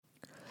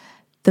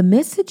The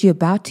message you're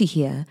about to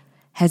hear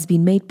has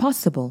been made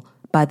possible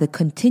by the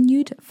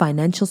continued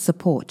financial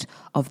support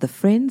of the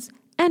friends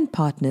and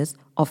partners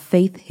of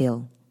Faith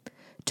Hill.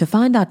 To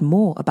find out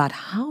more about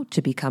how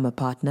to become a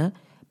partner,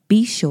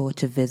 be sure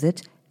to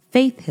visit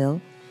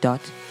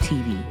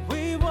faithhill.tv.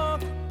 We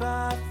walk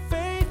by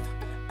faith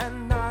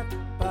and not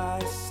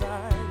by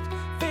sight.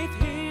 Faith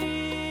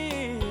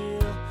Hill,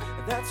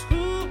 that's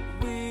who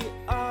we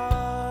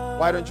are.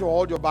 Why don't you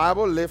hold your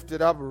Bible, lift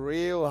it up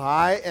real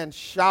high, and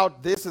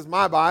shout, "This is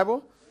my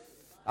Bible.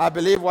 I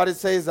believe what it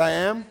says I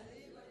am.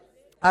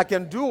 I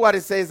can do what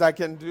it says I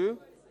can do.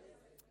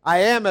 I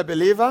am a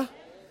believer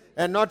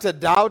and not a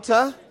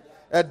doubter,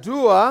 a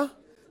doer,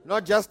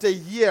 not just a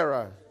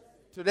hearer."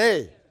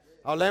 Today,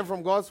 I'll learn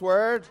from God's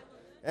word,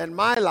 and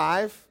my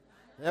life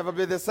never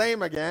be the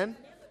same again,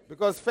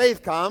 because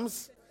faith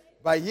comes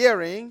by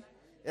hearing,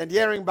 and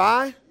hearing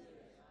by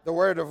the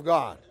word of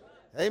God.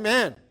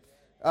 Amen.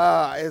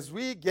 As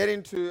we get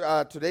into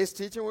today's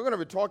teaching, we're going to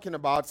be talking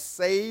about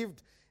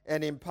saved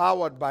and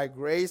empowered by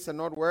grace and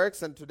not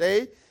works, and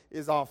today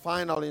is our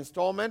final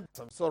installment.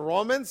 So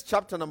Romans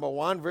chapter number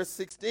 1 verse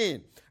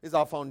 16 is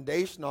our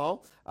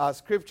foundational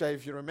scripture.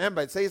 If you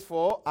remember, it says,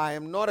 "For I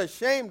am not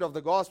ashamed of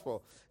the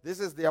gospel." This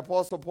is the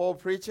Apostle Paul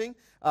preaching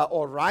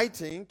or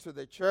writing to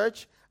the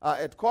church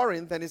at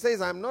Corinth, and he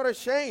says, "I'm not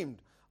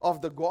ashamed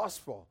of the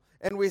gospel."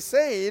 And we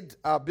said,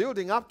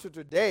 building up to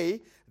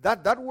today,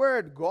 that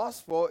word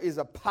gospel is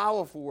a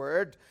powerful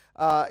word.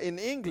 In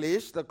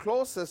English, the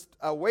closest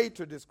way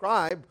to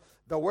describe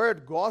the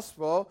word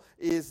gospel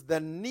is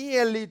the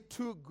nearly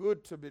too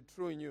good to be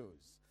true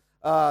news.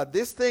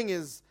 This thing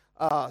is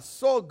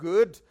so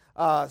good,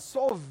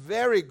 so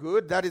very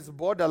good that it's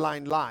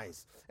borderline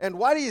lies. And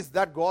what is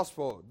that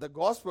gospel? The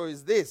gospel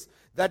is this,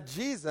 that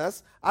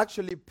Jesus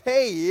actually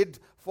paid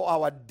for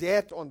our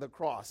debt on the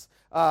cross.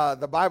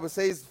 The Bible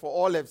says, "For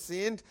all have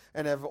sinned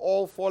and have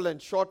all fallen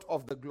short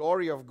of the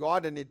glory of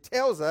God." And it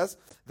tells us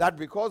that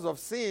because of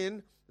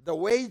sin, the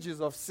wages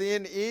of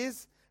sin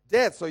is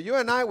death. So you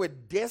and I were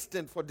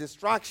destined for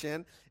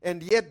destruction,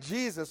 and yet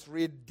Jesus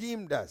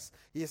redeemed us.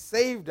 He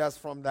saved us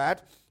from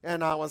that.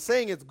 And I was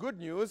saying it's good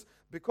news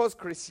because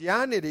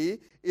Christianity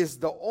is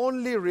the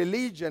only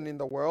religion in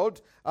the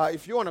world.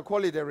 If you want to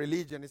call it a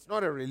religion, it's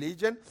not a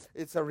religion.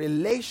 It's a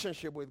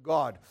relationship with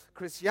God.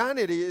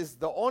 Christianity is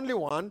the only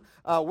one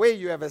where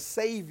you have a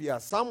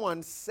savior.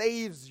 Someone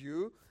saves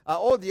you.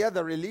 All the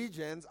other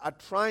religions are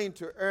trying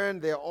to earn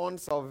their own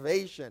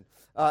salvation.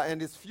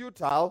 And it's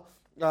futile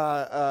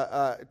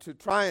to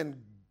try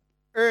and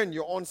earn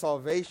your own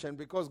salvation,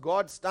 because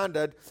God's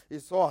standard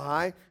is so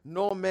high,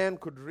 no man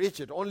could reach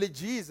it. Only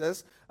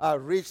Jesus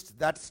reached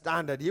that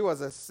standard. He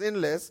was a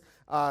sinless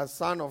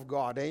Son of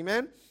God.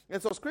 Amen?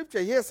 And so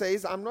Scripture here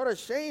says, "I'm not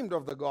ashamed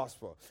of the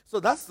gospel."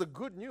 So that's the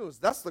good news.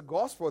 That's the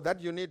gospel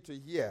that you need to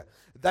hear,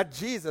 that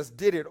Jesus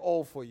did it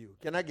all for you.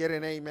 Can I get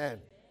an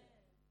amen?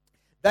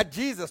 That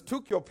Jesus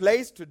took your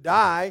place to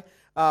die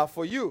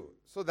for you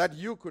so that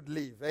you could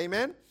live.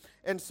 Amen?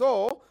 And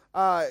so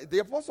the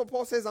Apostle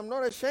Paul says, "I'm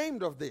not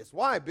ashamed of this."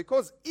 Why?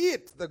 Because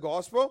the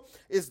gospel,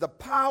 is the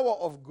power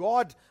of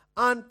God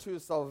unto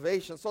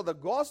salvation. So the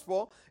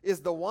gospel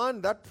is the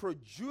one that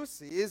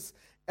produces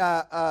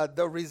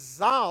the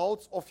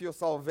results of your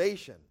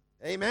salvation.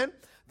 Amen?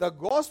 The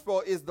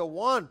gospel is the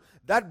one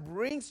that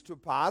brings to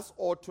pass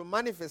or to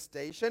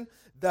manifestation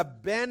the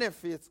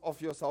benefits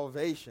of your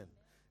salvation.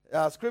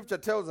 Scripture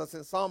tells us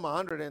in Psalm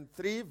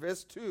 103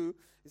 verse 2,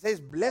 it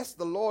says, "Bless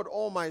the Lord,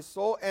 O my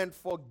soul, and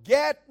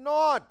forget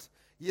not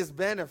his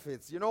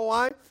benefits." You know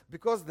why?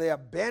 Because they are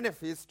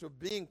benefits to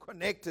being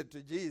connected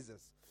to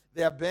Jesus.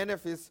 They are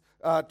benefits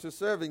to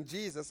serving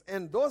Jesus.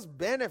 And those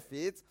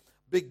benefits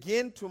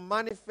begin to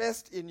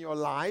manifest in your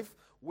life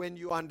when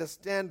you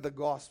understand the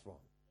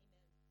gospel.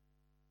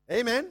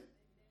 Amen?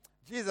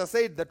 Jesus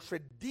said the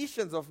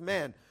traditions of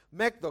man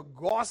make the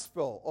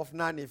gospel of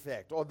none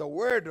effect, or the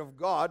word of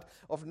God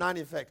of none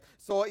effect.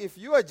 So if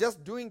you are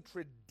just doing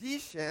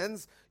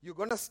traditions, you're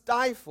going to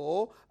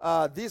stifle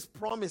these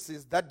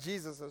promises that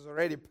Jesus has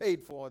already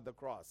paid for at the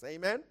cross.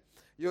 Amen?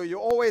 You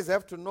always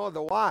have to know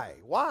the why.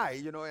 Why?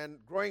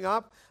 And growing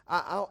up,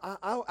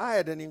 I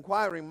had an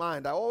inquiring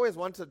mind. I always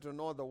wanted to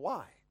know the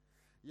why.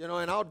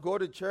 And I would go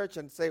to church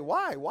and say,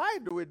 why? Why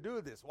do we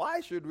do this? Why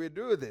should we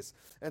do this?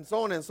 And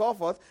so on and so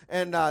forth.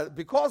 And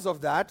because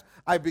of that,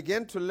 I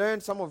began to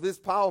learn some of these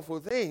powerful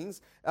things.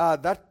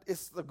 That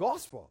is the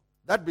gospel.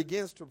 That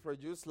begins to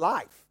produce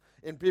life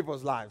in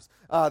people's lives.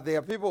 There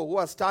are people who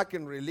are stuck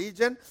in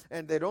religion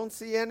and they don't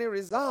see any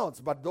results.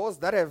 But those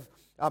that have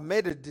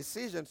made a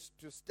decision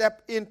to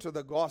step into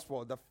the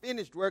gospel, the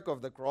finished work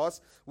of the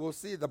cross, will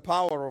see the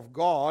power of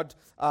God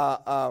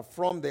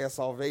from their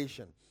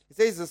salvation. It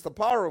says it's the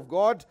power of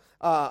God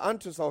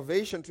unto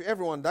salvation to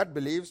everyone that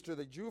believes, to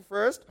the Jew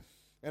first,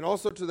 and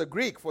also to the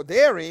Greek. For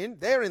therein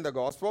the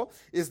gospel,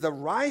 is the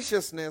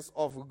righteousness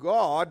of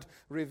God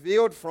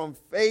revealed from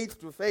faith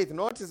to faith.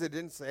 Notice it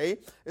didn't say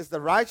it's the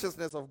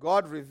righteousness of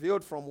God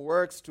revealed from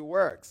works to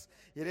works.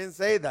 He didn't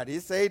say that. He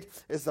said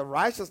it's the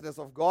righteousness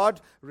of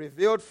God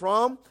revealed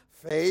from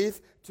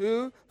faith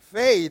to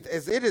faith.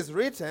 As it is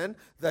written,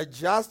 the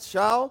just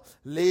shall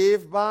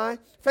live by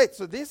faith.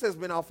 So this has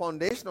been our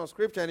foundational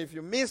scripture. And if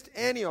you missed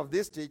any of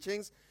these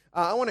teachings,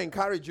 I want to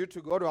encourage you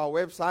to go to our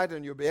website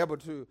and you'll be able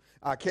to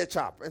catch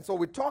up. And so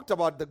we talked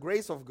about the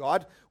grace of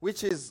God,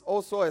 which is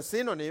also a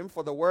synonym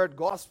for the word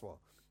gospel.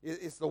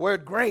 It's the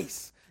word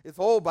grace. It's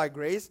all by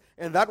grace.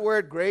 And that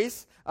word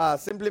grace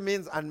simply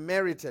means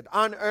unmerited,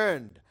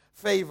 unearned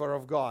favor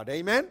of God.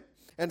 Amen?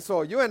 And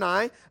so you and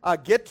I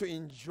get to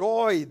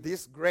enjoy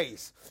this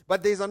grace.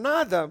 But there's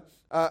another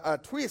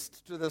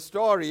twist to the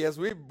story as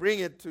we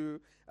bring it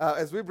to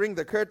as we bring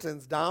the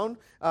curtains down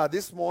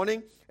this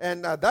morning.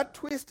 And that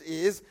twist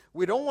is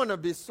we don't want to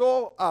be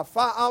so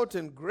far out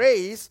in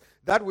grace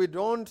that we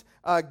don't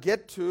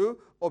get to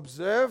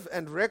observe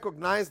and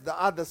recognize the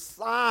other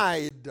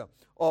side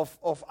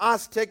of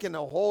us taking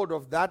a hold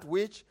of that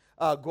which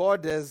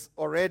God has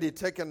already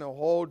taken a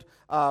hold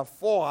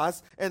for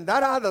us. And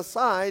that other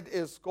side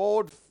is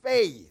called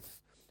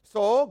faith.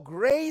 So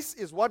grace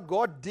is what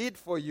God did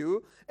for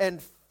you,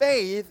 and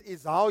faith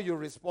is how you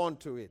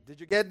respond to it. Did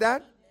you get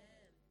that?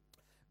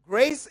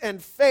 Grace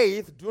and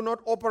faith do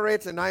not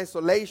operate in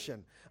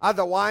isolation.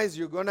 Otherwise,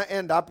 you're going to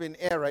end up in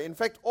error. In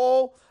fact,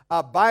 all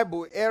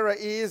Bible error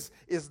is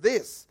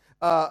this,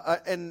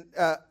 an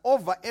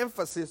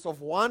overemphasis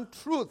of one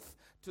truth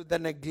to the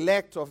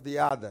neglect of the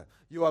other.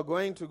 You are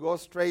going to go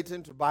straight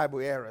into Bible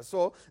error.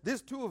 So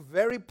these two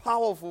very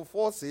powerful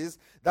forces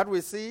that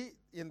we see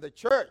in the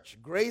church,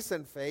 grace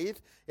and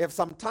faith, have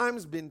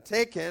sometimes been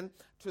taken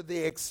to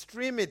the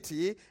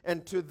extremity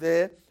and to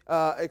the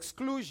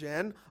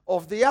exclusion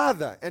of the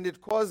other. And it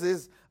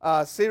causes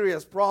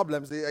serious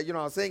problems. I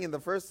was saying in the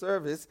first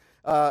service,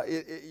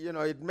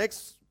 it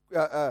makes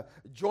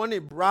Johnny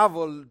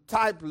Bravo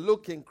type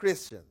looking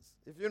Christians.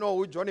 If you know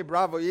who Johnny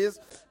Bravo is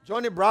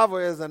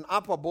an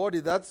upper body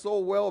that's so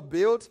well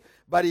built,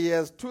 but he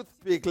has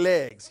toothpick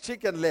legs,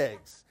 chicken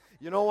legs.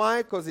 You know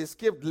why? Because he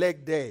skipped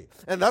leg day.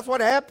 And that's what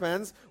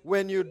happens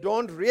when you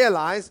don't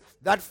realize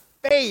that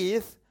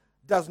faith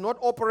does not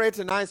operate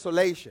in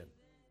isolation.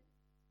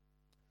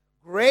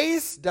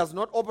 Grace does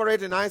not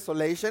operate in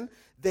isolation.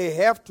 They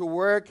have to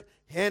work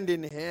hand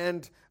in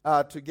hand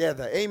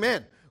together.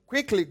 Amen.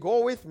 Quickly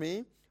go with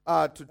me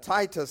to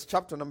Titus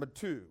chapter number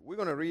 2. We're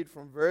going to read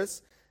from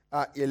verse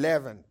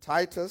 11.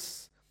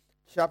 Titus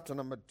chapter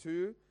number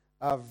 2,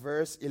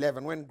 verse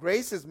 11. When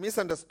grace is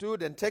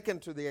misunderstood and taken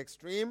to the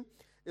extreme,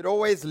 it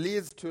always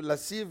leads to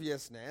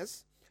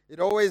lasciviousness. It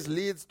always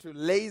leads to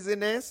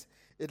laziness.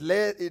 It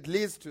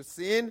leads to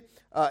sin.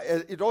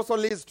 It also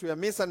leads to a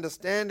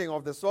misunderstanding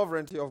of the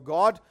sovereignty of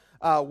God,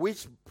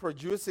 which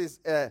produces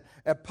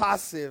a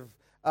passive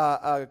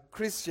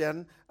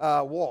Christian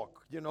walk.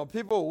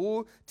 People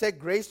who take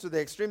grace to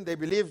the extreme, they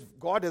believe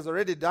God has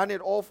already done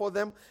it all for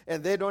them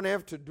and they don't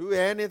have to do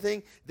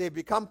anything. They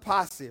become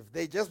passive.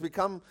 They just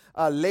become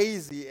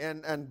lazy.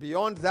 And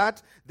beyond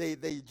that,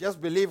 they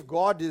just believe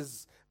God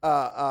is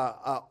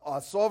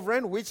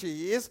sovereign, which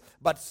He is.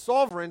 But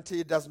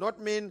sovereignty does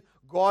not mean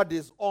God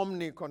is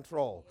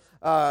omni-control.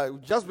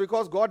 Just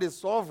because God is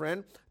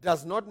sovereign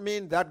does not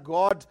mean that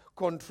God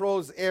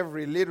controls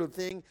every little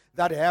thing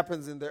that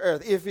happens in the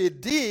earth. If He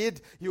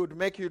did, He would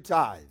make you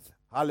tithe.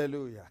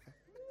 Hallelujah.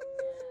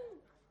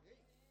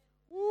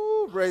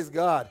 Ooh, praise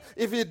God.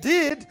 If He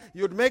did,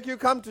 He would make you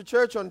come to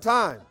church on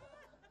time.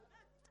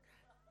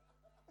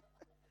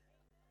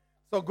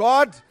 So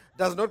God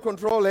does not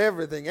control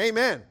everything.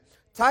 Amen.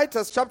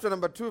 Titus chapter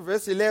number 2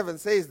 verse 11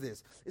 says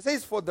this. It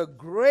says, for the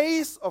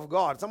grace of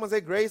God. Someone say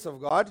grace of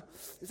God.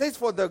 It says,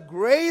 for the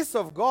grace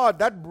of God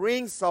that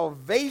brings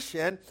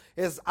salvation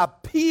has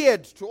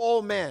appeared to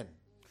all men.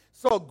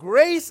 So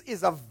grace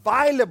is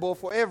available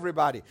for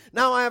everybody.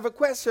 Now I have a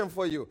question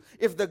for you.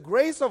 If the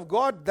grace of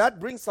God that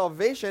brings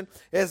salvation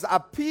has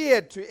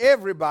appeared to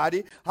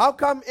everybody, how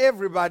come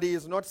everybody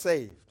is not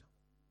saved?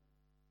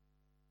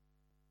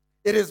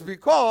 It is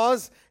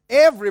because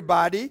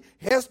everybody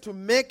has to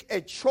make a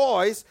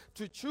choice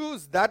to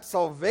choose that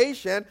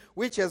salvation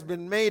which has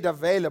been made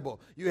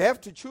available. You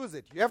have to choose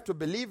it. You have to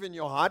believe in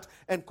your heart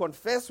and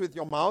confess with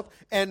your mouth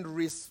and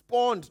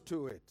respond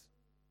to it.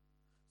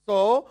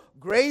 So,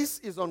 grace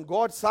is on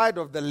God's side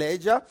of the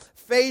ledger.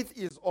 Faith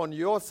is on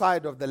your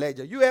side of the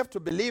ledger. You have to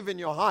believe in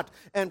your heart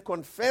and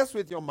confess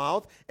with your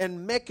mouth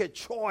and make a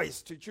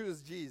choice to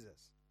choose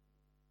Jesus.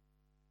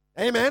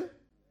 Amen?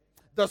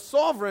 The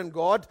sovereign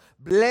God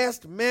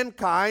blessed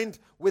mankind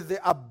with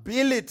the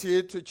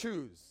ability to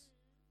choose.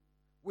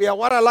 We are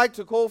what I like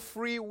to call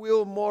free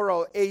will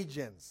moral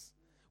agents.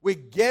 We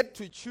get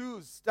to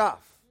choose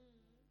stuff.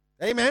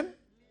 Amen?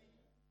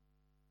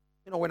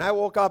 When I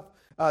woke up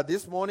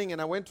this morning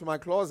and I went to my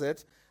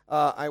closet.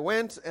 I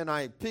went and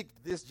I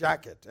picked this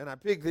jacket and I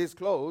picked these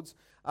clothes.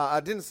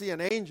 I didn't see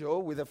an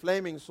angel with a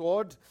flaming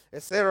sword,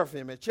 a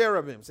seraphim, a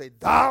cherubim say,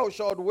 "Thou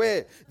shalt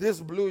wear this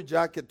blue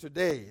jacket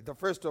today, the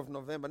 1st of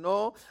November."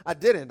 No, I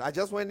didn't. I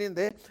just went in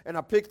there and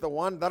I picked the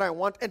one that I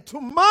want. And to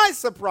my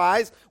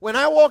surprise, when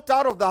I walked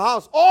out of the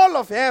house, all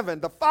of heaven,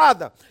 the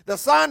Father, the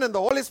Son, and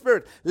the Holy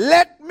Spirit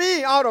let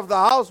me out of the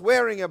house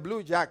wearing a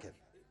blue jacket.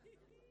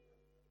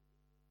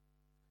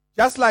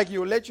 Just like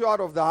you let you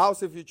out of the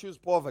house if you choose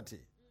poverty.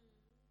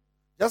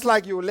 Just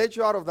like you will let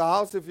you out of the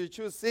house if you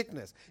choose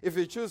sickness, if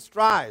you choose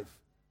strife,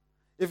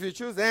 if you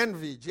choose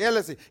envy,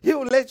 jealousy. He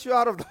will let you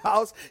out of the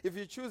house if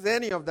you choose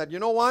any of that. You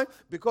know why?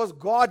 Because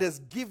God has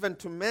given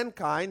to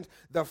mankind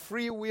the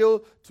free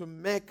will to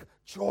make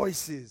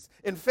choices.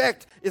 In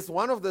fact, it's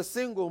one of the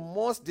single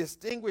most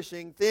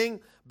distinguishing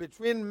thing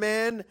between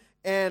man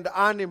and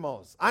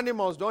animals.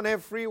 Animals don't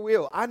have free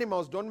will.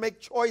 Animals don't make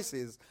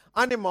choices.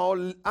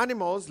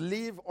 Animals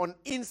live on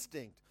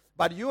instinct.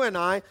 But you and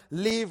I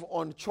live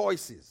on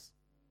choices.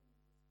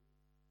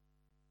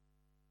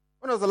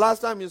 When was the last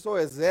time you saw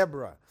a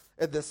zebra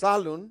at the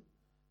salon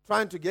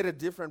trying to get a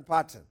different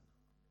pattern?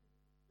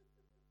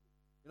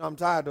 You know, I'm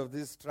tired of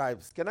these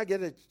stripes. Can I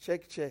get a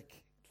check?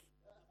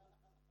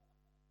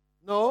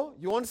 No,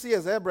 you won't see a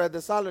zebra at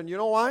the salon. You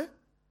know why?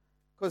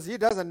 Because he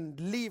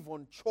doesn't live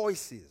on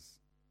choices.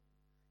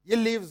 He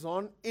lives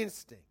on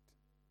instinct.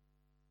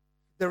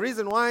 The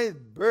reason why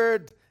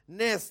bird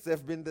nests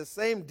have been the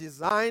same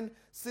design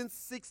since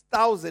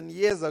 6,000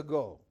 years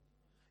ago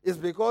is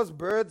because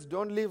birds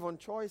don't live on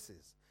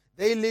choices.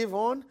 They live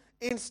on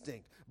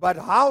instinct. But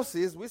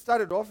houses, we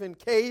started off in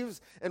caves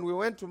and we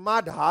went to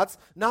mud huts.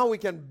 Now we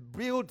can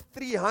build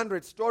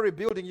 300-story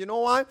building. You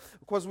know why?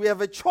 Because we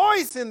have a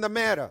choice in the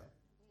matter.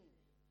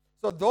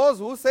 So those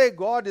who say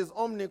God is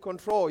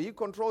omnicontrol, he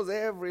controls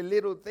every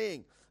little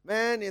thing,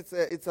 man, it's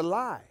a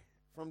lie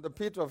from the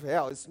pit of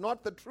hell. It's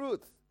not the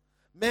truth.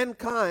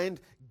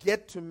 Mankind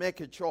get to make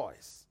a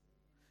choice.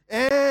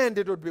 And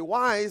it would be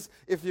wise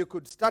if you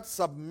could start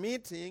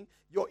submitting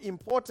your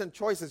important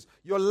choices,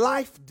 your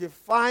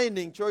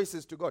life-defining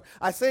choices to God.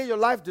 I say your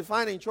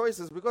life-defining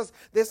choices because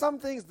there's some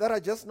things that are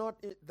just not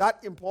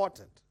that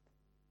important.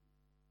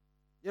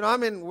 You know, I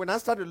mean, when I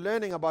started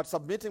learning about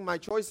submitting my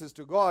choices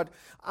to God,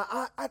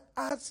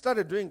 I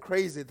started doing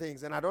crazy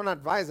things, and I don't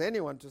advise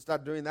anyone to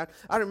start doing that.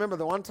 I remember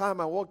the one time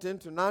I walked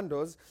into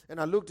Nando's,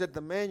 and I looked at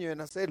the menu,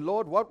 and I said,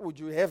 "Lord, what would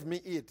you have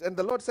me eat?" And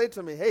the Lord said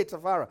to me, "Hey,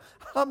 Tafara,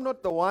 I'm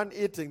not the one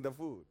eating the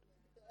food.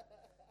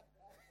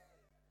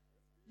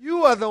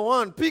 You are the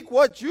one. Pick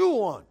what you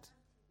want."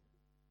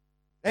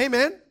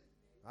 Amen?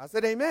 I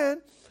said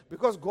amen.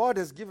 Because God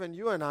has given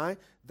you and I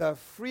the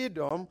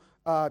freedom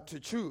to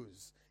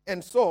choose.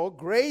 And so,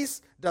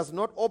 grace does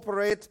not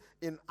operate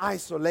in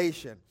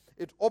isolation.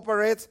 It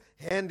operates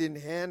hand in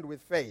hand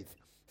with faith.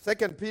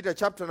 2 Peter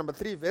chapter number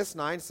 3, verse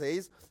 9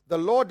 says, "The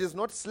Lord is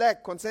not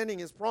slack concerning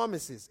his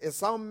promises, as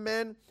some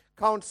men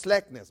count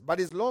slackness, but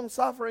is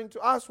long-suffering to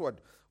usward,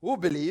 who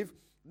believe,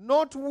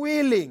 not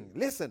willing."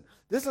 Listen,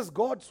 this is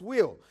God's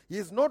will. He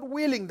is not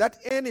willing that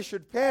any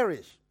should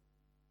perish,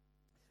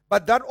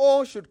 but that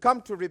all should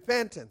come to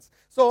repentance.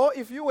 So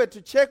if you were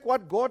to check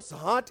what God's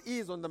heart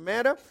is on the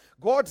matter,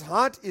 God's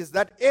heart is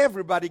that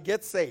everybody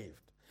gets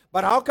saved.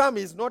 But how come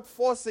he's not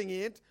forcing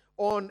it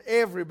on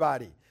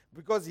everybody?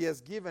 Because he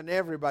has given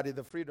everybody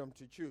the freedom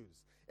to choose.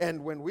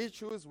 And when we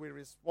choose, we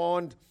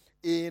respond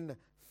in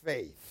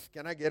faith.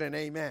 Can I get an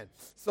amen?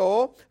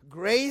 So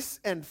grace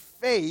and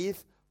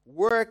faith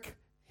work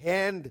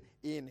hand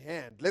in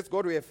hand. Let's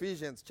go to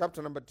Ephesians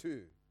chapter number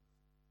 2.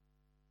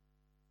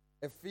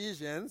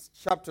 Ephesians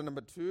chapter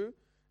number 2.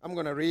 I'm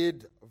going to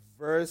read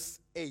verse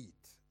 8.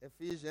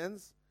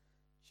 Ephesians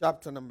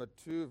chapter number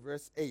 2,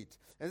 verse 8.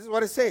 And this is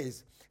what it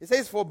says. It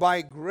says, "For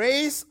by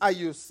grace are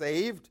you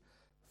saved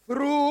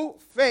through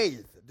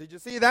faith." Did you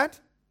see that?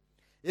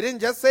 He didn't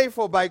just say,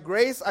 "For by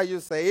grace are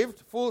you saved,"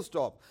 full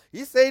stop.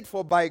 He said,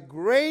 "For by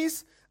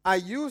grace are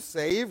you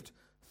saved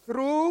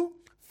through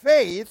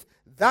faith,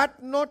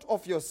 that not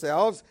of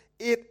yourselves,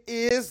 it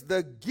is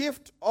the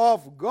gift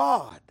of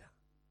God."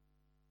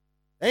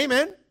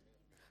 Amen?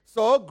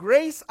 So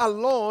grace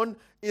alone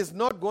is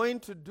not going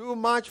to do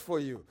much for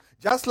you.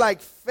 Just like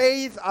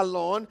faith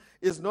alone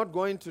is not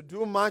going to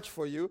do much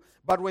for you.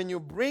 But when you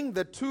bring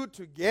the two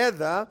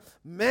together,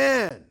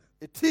 man,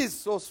 it is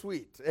so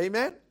sweet.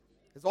 Amen?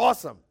 It's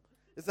awesome.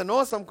 It's an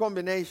awesome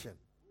combination.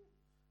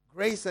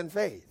 Grace and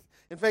faith.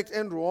 In fact,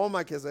 Andrew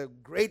Womack has a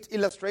great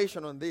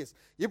illustration on this.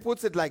 He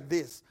puts it like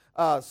this.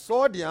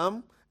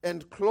 Sodium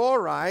and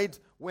chloride,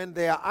 when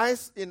they are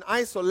in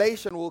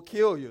isolation, will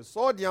kill you.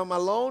 Sodium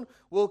alone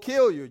will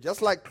kill you,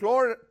 just like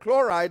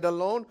chloride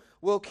alone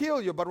will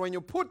kill you. But when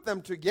you put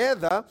them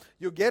together,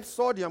 you get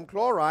sodium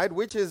chloride,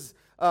 which is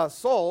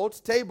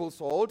salt, table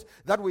salt,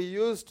 that we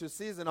use to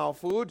season our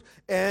food,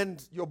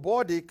 and your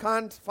body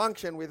can't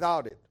function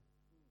without it.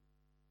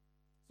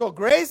 So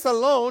grace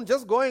alone,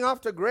 just going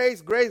after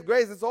grace,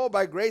 it's all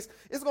by grace,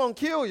 it's going to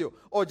kill you.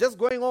 Or just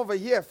going over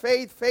here,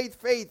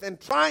 faith,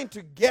 and trying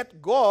to get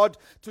God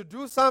to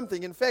do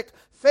something. In fact,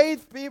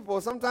 faith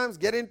people sometimes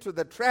get into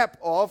the trap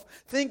of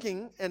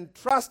thinking and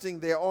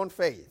trusting their own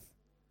faith.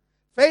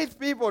 Faith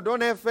people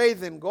don't have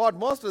faith in God.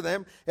 Most of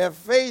them have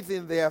faith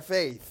in their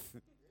faith.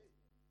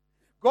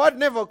 God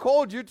never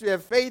called you to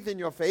have faith in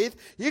your faith.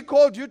 He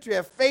called you to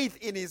have faith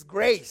in His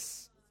grace.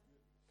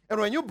 And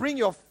when you bring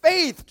your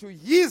faith to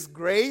His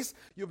grace,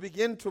 you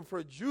begin to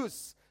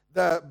produce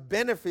the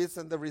benefits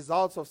and the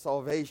results of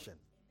salvation.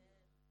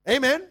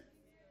 Amen?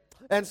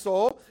 And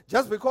so,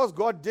 just because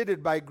God did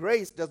it by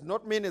grace does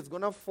not mean it's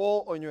going to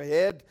fall on your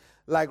head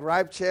like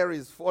ripe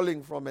cherries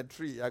falling from a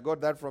tree. I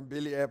got that from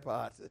Billy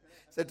Epphart.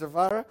 Said to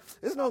Farah,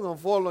 it's not going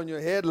to fall on your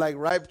head like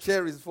ripe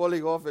cherries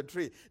falling off a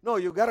tree. No,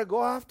 you got to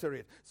go after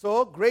it.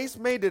 So, grace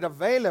made it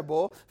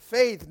available.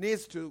 Faith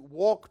needs to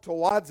walk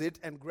towards it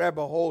and grab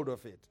a hold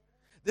of it.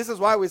 This is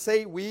why we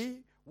say we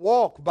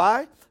walk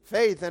by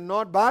faith and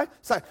not by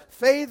sight.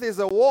 Faith is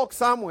a walk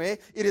somewhere.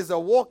 It is a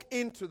walk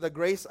into the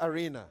grace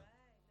arena.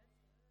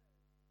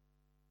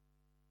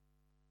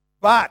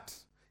 But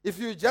if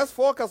you just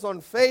focus on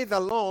faith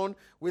alone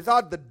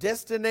without the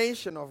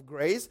destination of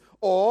grace,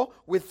 or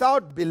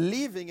without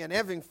believing and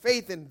having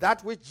faith in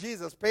that which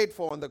Jesus paid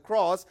for on the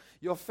cross,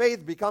 your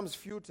faith becomes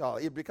futile.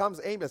 It becomes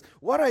aimless.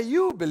 What are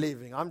you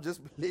believing? I'm just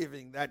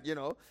believing that,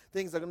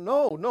 things are...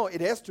 No.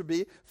 It has to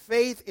be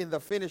faith in the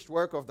finished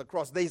work of the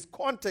cross. There's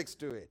context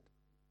to it.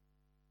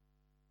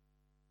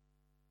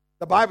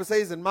 The Bible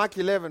says in Mark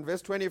 11,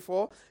 verse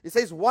 24, it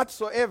says,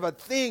 whatsoever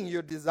thing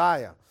you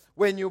desire,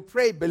 when you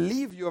pray,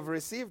 believe you have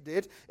received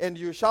it, and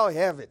you shall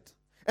have it.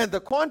 And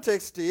the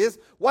context is,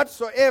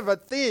 whatsoever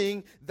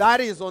thing that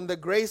is on the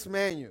grace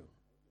menu.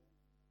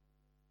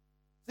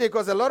 See,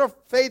 because a lot of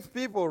faith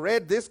people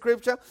read this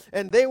scripture,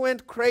 and they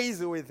went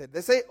crazy with it.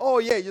 They say, oh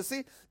yeah, you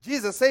see,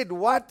 Jesus said,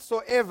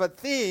 whatsoever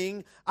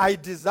thing I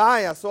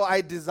desire. So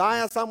I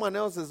desire someone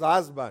else's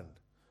husband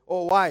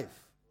or wife.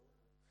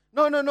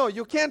 No,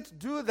 you can't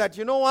do that.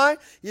 You know why?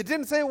 He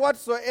didn't say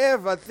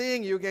whatsoever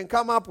thing you can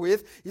come up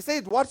with. He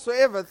said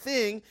whatsoever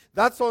thing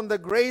that's on the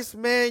grace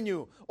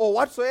menu, or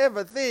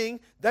whatsoever thing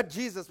that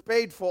Jesus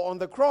paid for on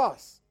the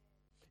cross.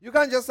 You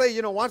can't just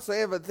say,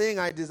 whatsoever thing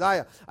I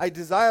desire. I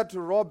desire to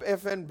rob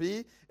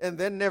FNB and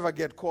then never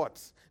get caught.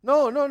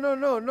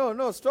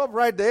 No. Stop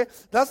right there.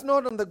 That's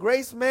not on the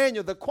grace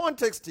menu. The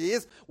context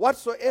is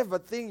whatsoever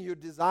thing you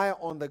desire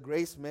on the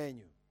grace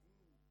menu.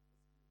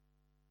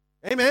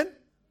 Amen?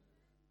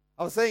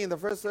 I was saying in the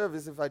first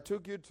service, if I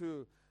took you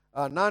to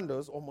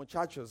Nando's or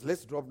Muchachos,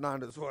 let's drop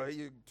Nando's, or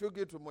you took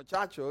you to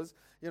Muchachos,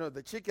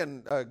 the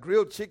chicken,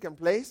 grilled chicken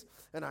place,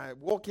 and I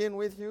walk in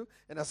with you,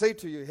 and I say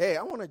to you, hey,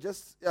 I want to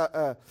just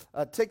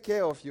take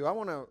care of you. I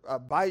want to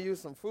buy you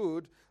some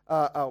food,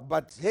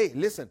 but hey,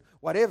 listen,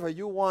 whatever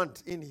you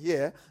want in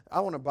here,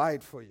 I want to buy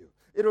it for you.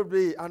 It would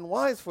be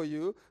unwise for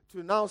you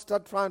to now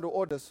start trying to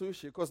order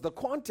sushi, because the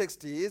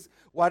context is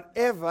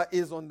whatever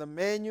is on the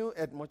menu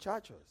at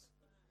Muchachos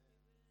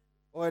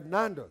or at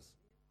Nando's.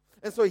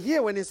 And so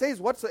here when he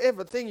says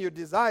whatsoever thing you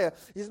desire,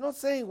 he's not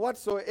saying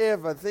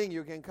whatsoever thing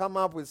you can come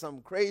up with some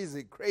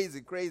crazy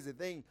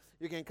thing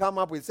you can come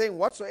up with. Saying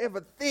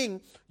whatsoever thing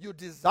you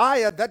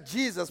desire that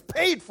Jesus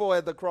paid for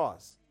at the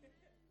cross.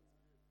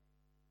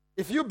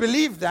 If you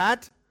believe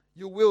that,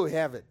 you will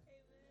have it.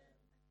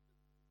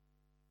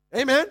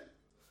 Amen?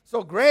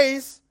 So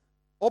grace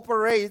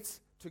operates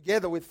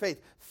together with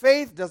faith.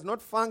 Faith does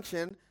not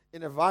function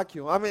in a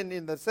vacuum. I mean,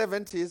 in the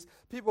 70s,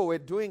 people were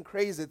doing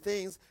crazy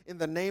things in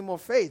the name of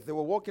faith. They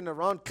were walking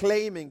around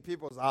claiming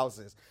people's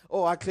houses.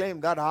 Oh, I claim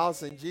that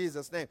house in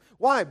Jesus' name.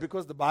 Why?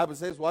 Because the Bible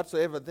says,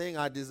 whatsoever thing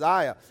I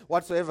desire,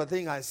 whatsoever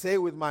thing I say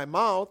with my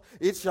mouth,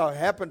 it shall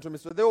happen to me.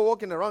 So they were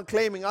walking around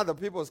claiming other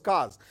people's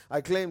cars. I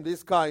claim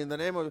this car in the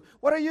name of...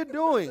 What are you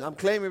doing? I'm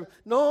claiming...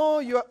 No,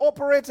 you are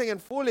operating in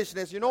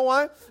foolishness. You know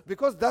why?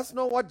 Because that's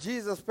not what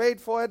Jesus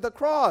paid for at the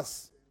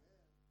cross.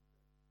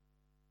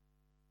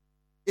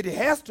 It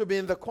has to be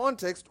in the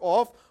context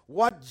of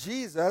what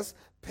Jesus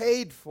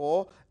paid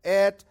for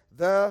at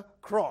the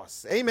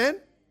cross.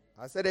 Amen?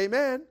 I said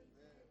amen.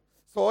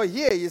 So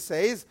here he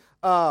says,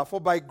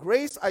 for by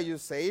grace are you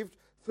saved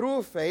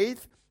through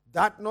faith,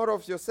 that not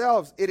of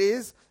yourselves. It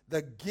is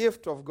the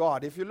gift of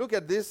God. If you look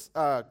at this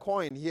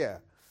coin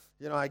here,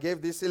 I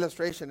gave this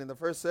illustration in the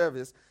first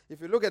service. If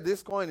you look at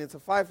this coin, it's a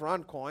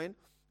 5-rand coin.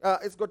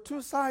 It's got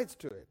two sides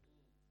to it.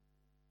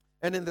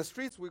 And in the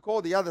streets, we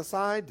call the other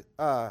side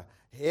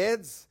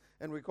heads,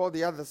 and we call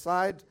the other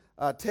side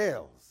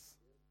tails.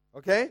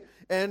 Okay?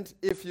 And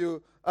if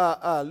you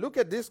look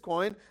at this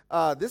coin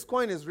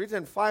is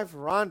written 5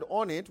 rand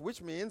on it,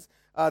 which means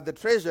the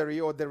treasury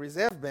or the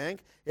reserve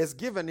bank has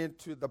given it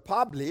to the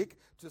public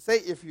to say,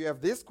 if you have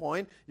this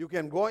coin, you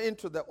can go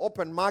into the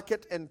open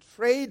market and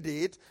trade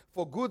it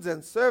for goods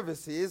and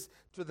services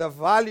to the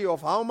value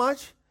of how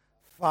much?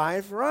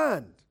 5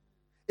 rand.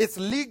 It's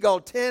legal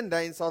tender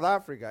in South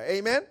Africa.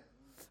 Amen?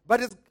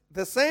 But it's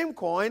the same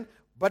coin,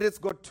 but it's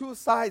got two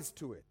sides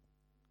to it.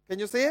 Can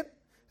you see it?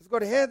 It's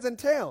got heads and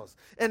tails.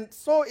 And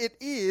so it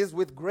is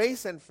with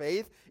grace and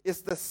faith.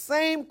 It's the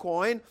same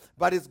coin,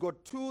 but it's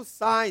got two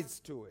sides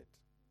to it.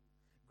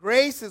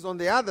 Grace is on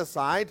the other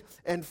side,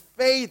 and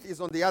faith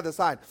is on the other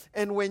side.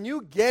 And when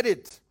you get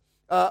it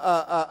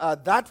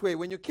that way,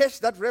 when you catch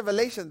that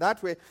revelation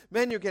that way,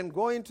 man, you can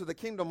go into the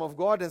kingdom of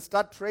God and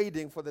start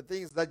trading for the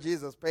things that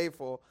Jesus paid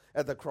for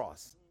at the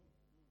cross.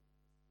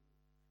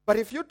 But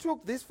if you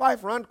took this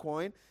 5 rand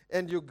coin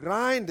and you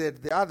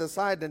grinded the other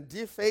side and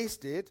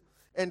defaced it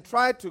and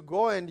tried to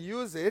go and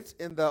use it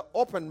in the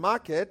open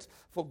market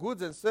for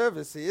goods and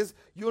services,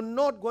 you're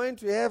not going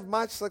to have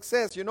much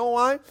success. You know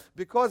why?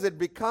 Because it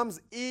becomes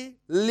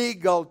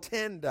illegal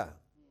tender.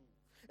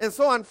 And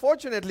so,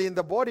 unfortunately, in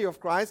the body of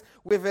Christ,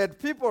 we've had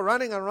people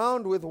running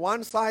around with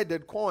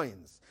one-sided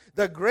coins.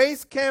 The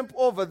grace camp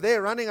over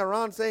there running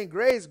around saying,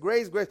 grace,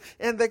 grace, grace.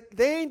 And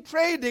they ain't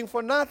trading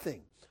for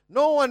nothing.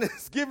 No one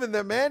is giving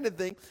them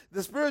anything.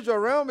 The spiritual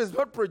realm is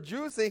not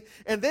producing.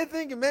 And they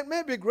think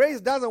maybe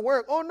grace doesn't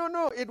work. Oh,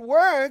 no. It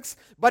works.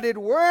 But it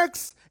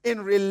works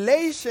in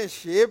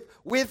relationship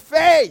with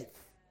faith.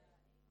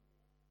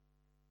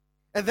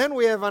 And then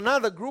we have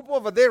another group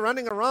over there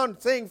running around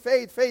saying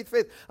faith, faith,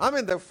 faith. I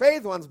mean, the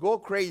faith ones go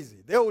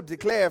crazy. They will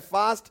declare a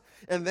fast.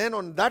 And then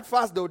on that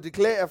fast, they will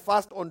declare a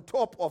fast on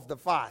top of the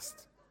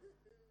fast.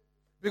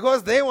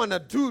 Because they want to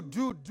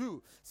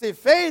do. See,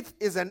 faith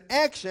is an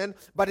action,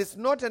 but it's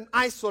not an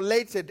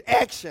isolated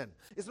action.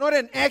 It's not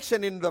an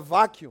action in the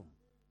vacuum.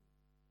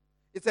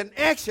 It's an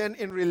action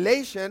in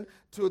relation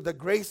to the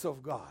grace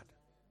of God.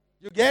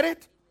 You get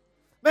it?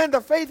 Man,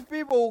 the faith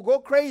people will go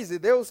crazy.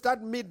 They will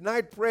start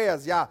midnight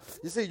prayers. Yeah,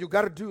 you say, you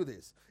got to do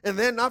this. And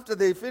then after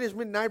they finish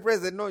midnight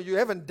prayers, they know you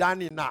haven't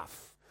done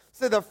enough.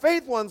 So the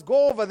faith ones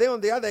go over there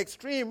on the other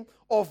extreme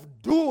of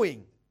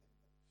doing.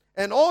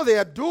 And all they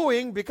are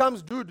doing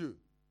becomes doo-doo.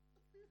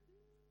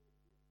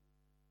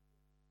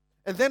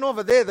 And then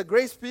over there, the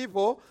grace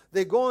people,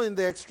 they go in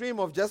the extreme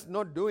of just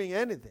not doing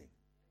anything.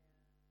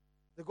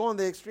 They go on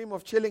the extreme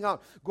of chilling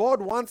out.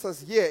 God wants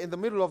us here in the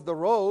middle of the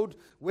road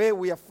where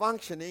we are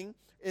functioning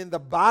in the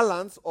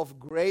balance of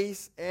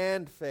grace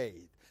and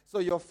faith. So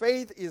your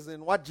faith is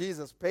in what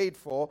Jesus paid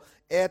for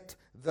at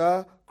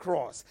the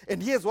cross.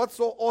 And here's what's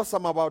so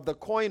awesome about the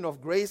coin of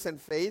grace and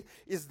faith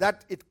is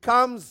that it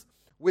comes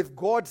with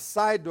God's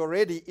side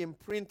already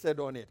imprinted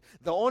on it.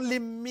 The only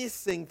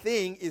missing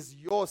thing is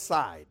your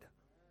side.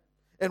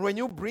 And when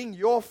you bring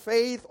your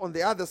faith on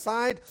the other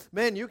side,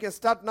 man, you can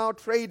start now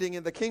trading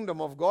in the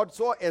kingdom of God.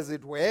 So as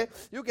it were,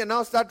 you can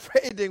now start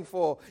trading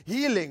for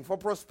healing, for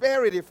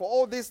prosperity, for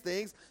all these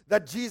things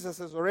that Jesus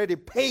has already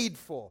paid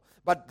for.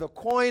 But the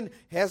coin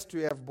has to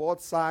have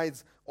both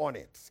sides on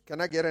it.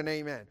 Can I get an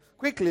amen?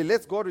 Quickly,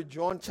 let's go to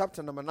John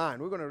chapter number 9.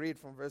 We're going to read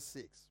from verse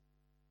 6.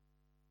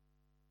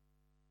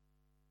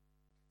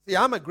 See,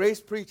 I'm a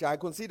grace preacher. I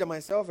consider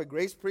myself a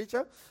grace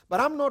preacher, but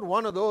I'm not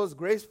one of those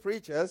grace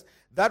preachers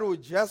that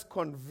would just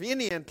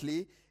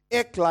conveniently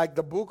act like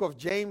the book of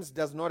James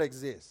does not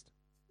exist.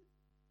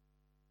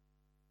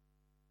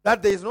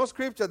 That there is no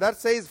scripture that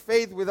says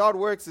faith without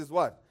works is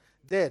what?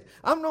 Dead.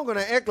 I'm not going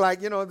to act like,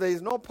 there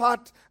is no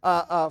part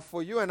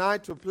for you and I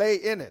to play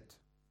in it.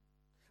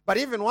 But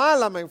even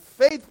while I'm a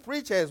faith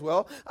preacher as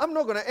well, I'm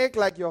not going to act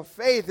like your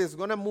faith is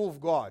going to move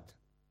God.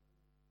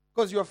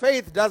 Because your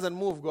faith doesn't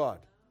move God.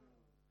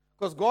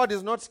 Because God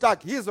is not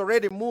stuck. He is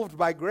already moved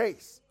by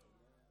grace.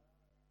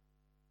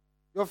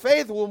 Your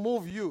faith will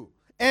move you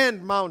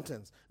and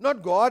mountains,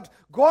 not God.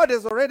 God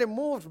is already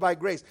moved by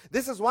grace.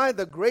 This is why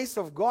the grace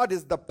of God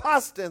is the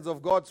past tense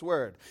of God's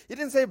word. He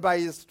didn't say, by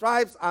his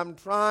stripes I'm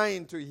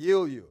trying to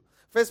heal you.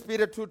 1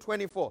 Peter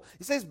 2:24.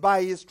 He says,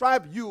 by his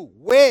stripe you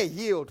were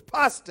healed.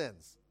 Past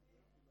tense.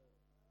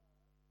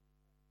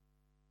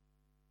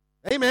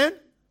 Amen.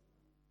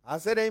 I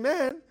said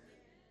amen.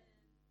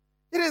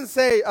 He didn't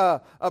say,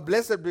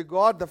 blessed be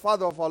God, the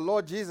Father of our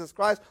Lord Jesus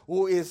Christ,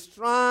 who is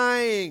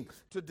trying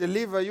to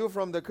deliver you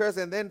from the curse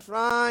and then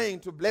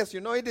trying to bless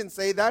you. No, he didn't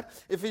say that.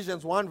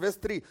 Ephesians 1 verse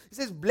 3. He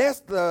says,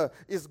 blessed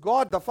is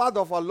God, the Father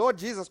of our Lord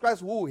Jesus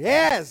Christ, who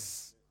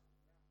has,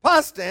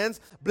 past tense,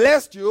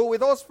 blessed you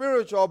with all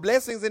spiritual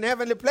blessings in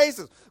heavenly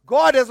places.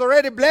 God has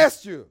already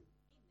blessed you.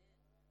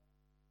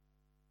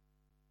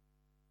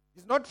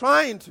 He's not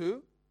trying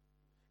to.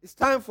 It's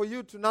time for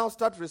you to now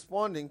start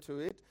responding to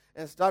it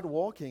and start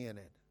walking in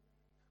it.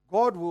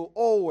 God will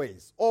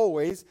always,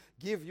 always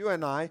give you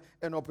and I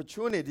an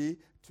opportunity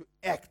to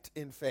act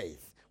in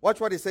faith. Watch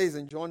what he says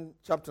in John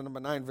chapter number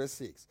 9, verse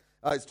 6.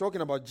 It's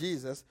talking about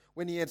Jesus.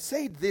 When he had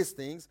said these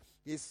things,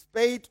 he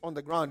spat on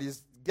the ground.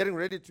 He's getting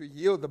ready to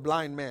heal the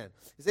blind man.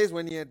 He says,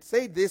 when he had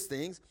said these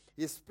things,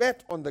 he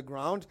spat on the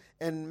ground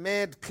and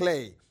made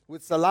clay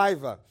with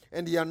saliva,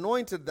 and he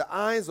anointed the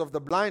eyes of the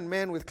blind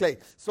man with clay.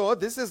 So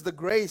this is the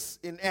grace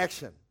in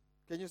action.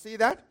 Can you see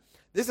that?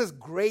 This is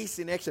grace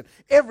in action.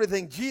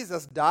 Everything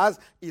Jesus does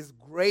is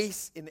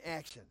grace in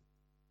action.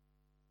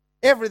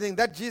 Everything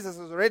that Jesus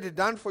has already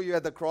done for you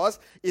at the cross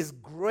is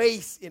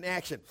grace in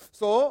action.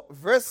 So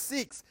verse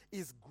 6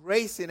 is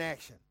grace in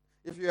action.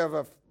 If you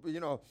have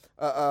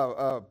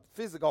a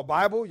physical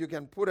Bible, you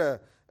can put a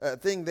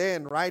thing there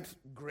and write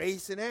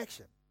grace in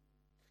action.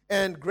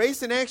 And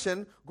grace in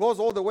action goes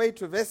all the way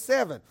to verse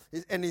 7.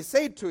 And he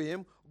said to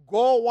him,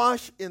 go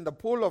wash in the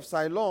pool of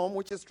Siloam,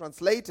 which is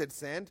translated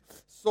sent.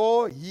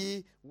 So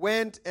he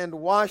went and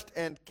washed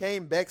and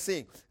came back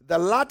seeing. The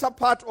latter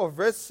part of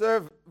verse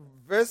 7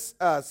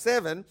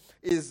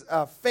 is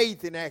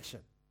faith in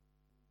action.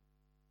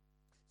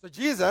 So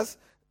Jesus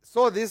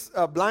saw this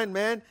blind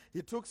man.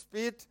 He took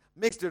spit,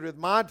 mixed it with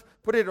mud,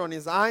 put it on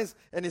his eyes,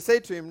 and he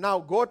said to him, now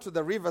go to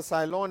the river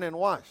Siloam and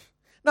wash.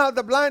 Now it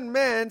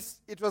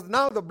was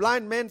now the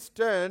blind man's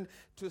turn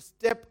to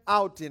step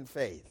out in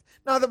faith.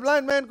 Now the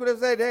blind man could have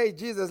said, hey,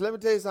 Jesus, let me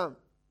tell you something.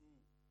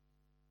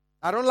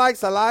 I don't like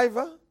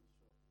saliva,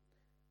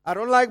 I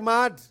don't like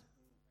mud,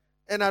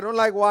 and I don't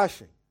like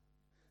washing.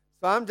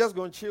 So I'm just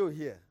going to chill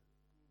here.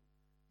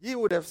 He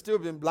would have still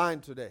been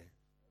blind today.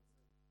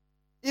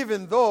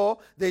 Even though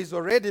there's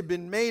already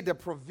been made a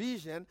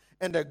provision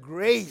and a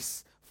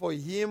grace for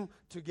him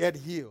to get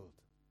healed.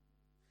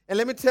 And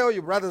let me tell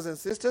you, brothers and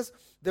sisters,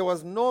 there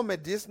was no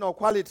medicinal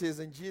qualities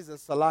in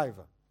Jesus'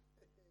 saliva,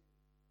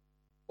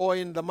 or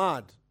in the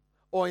mud,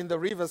 or in the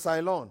river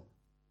Siloam.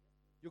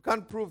 You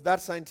can't prove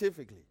that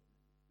scientifically.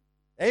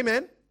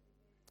 Amen?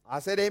 I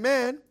said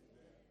amen.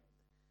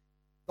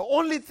 The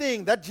only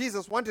thing that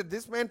Jesus wanted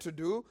this man to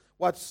do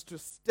was to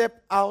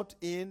step out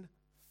in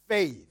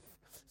faith.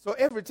 So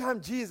every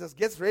time Jesus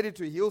gets ready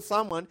to heal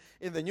someone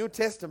in the New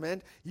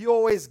Testament, he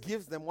always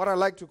gives them what I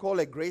like to call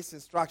a grace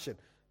instruction.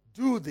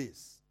 Do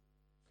this.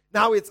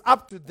 Now it's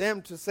up to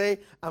them to say,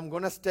 I'm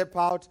going to step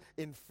out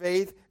in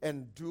faith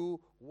and do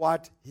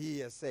what he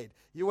has said.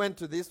 He went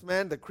to this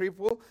man, the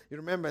cripple. You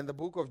remember in the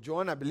book of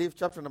John, I believe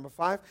chapter number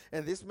 5,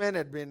 and this man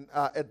had been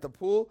at the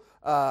pool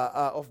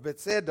of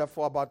Bethesda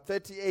for about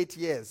 38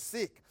 years,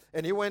 sick.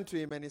 And he went to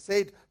him and he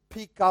said,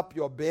 pick up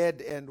your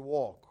bed and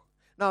walk.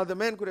 Now the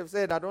man could have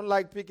said, I don't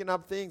like picking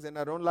up things and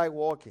I don't like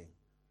walking.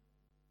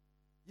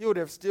 He would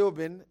have still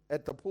been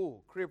at the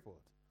pool, crippled.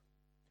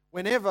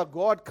 Whenever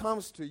God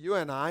comes to you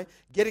and I,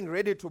 getting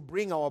ready to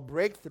bring our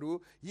breakthrough,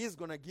 he's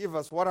going to give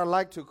us what I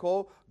like to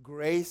call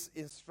grace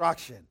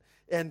instruction.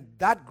 And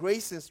that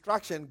grace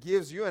instruction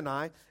gives you and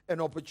I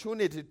an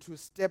opportunity to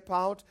step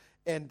out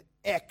and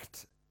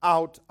act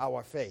out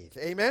our faith.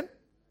 Amen?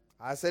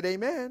 I said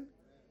amen.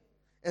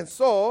 And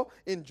so,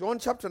 in John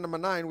chapter number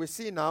 9, we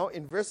see now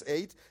in verse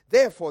 8,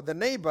 therefore the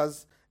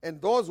neighbors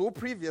and those who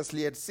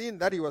previously had seen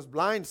that he was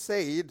blind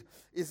said,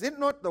 is it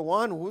not the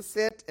one who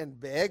sat and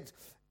begged?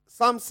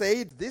 Some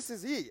said, this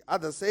is he.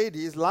 Others said,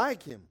 he is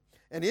like him.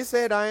 And he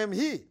said, I am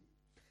he.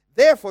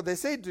 Therefore they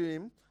said to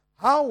him,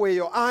 how were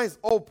your eyes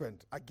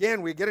opened?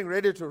 Again, we're getting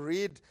ready to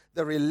read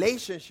the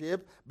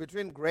relationship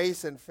between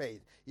grace and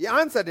faith. He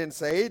answered and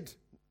said,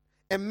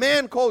 a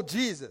man called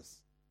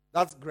Jesus.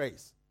 That's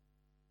grace.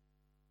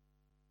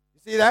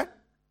 You see that?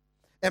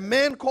 A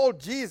man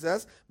called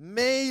Jesus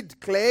made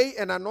clay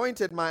and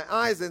anointed my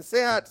eyes and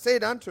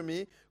said unto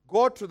me,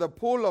 go to the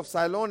pool of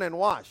Siloam and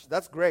wash.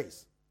 That's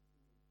grace.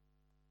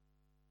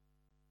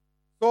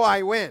 So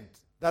I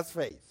went. That's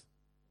faith.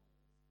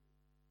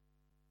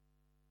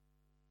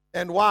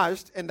 And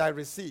washed, and I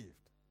received.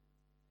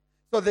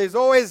 So there's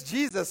always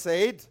Jesus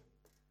said,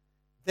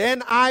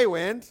 then I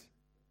went,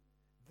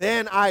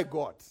 then I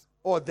got,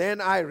 or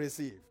then I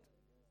received.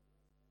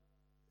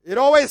 It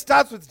always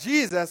starts with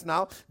Jesus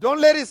now.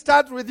 Don't let it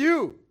start with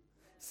you.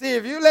 See,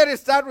 if you let it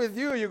start with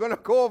you, you're going to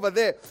go over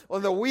there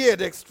on the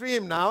weird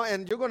extreme now,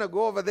 and you're going to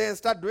go over there and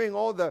start doing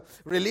all the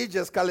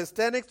religious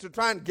calisthenics to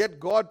try and get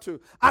God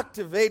to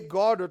activate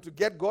God or to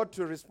get God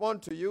to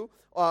respond to you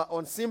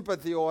on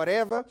sympathy or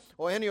whatever,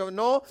 or any of.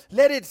 No,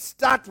 let it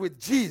start with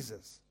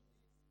Jesus.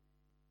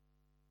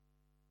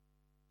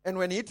 And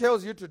when he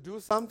tells you to do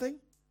something,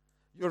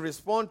 you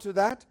respond to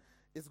that.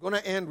 It's going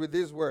to end with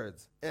these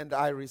words, and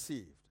I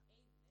received.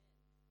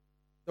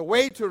 The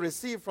way to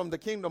receive from the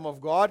kingdom of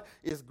God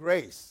is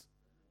grace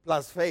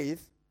plus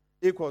faith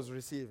equals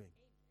receiving.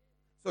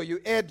 So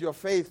you add your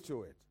faith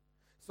to it.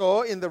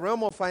 So in the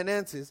realm of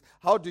finances,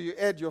 how do you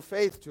add your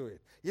faith to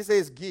it? He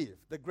says give.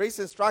 The grace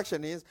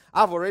instruction is,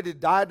 I've already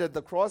died at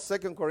the cross,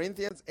 2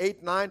 Corinthians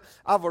 8:9.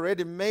 I've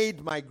already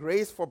made my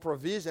grace for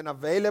provision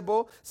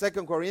available.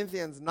 2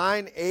 Corinthians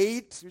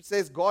 9:8, which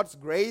says God's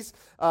grace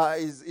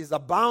is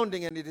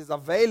abounding and it is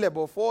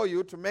available for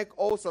you to make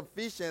all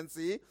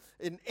sufficiency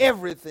in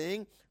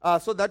everything,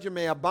 so that you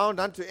may abound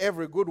unto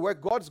every good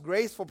work. God's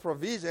grace for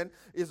provision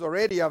is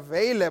already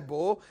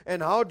available.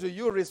 And how do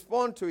you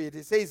respond to it?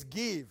 He says,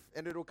 give,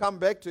 and it will come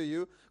back to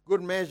you.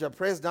 Good measure,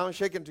 pressed down,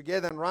 shaken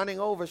together, and running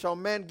over, shall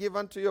men give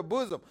unto your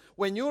bosom.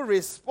 When you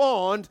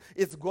respond,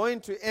 it's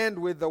going to end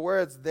with the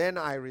words, then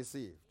I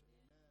received.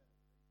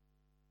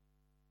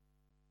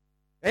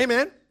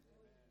 Amen?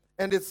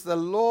 And it's the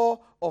law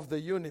of the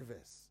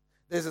universe.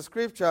 There's a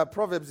scripture,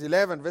 Proverbs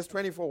 11, verse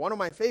 24, one of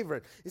my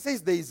favorite. It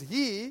says, there is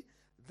he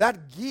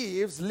that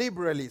gives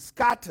liberally,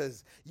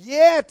 scatters,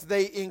 yet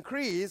they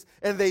increase,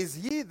 and there is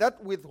he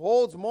that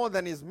withholds more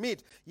than is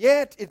meet,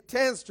 yet it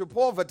tends to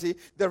poverty.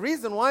 The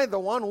reason why the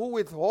one who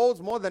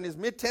withholds more than is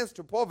meet tends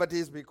to poverty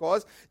is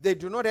because they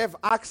do not have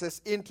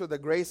access into the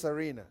grace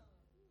arena.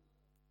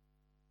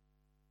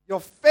 Your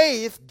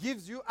faith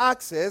gives you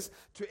access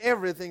to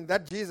everything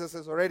that Jesus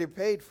has already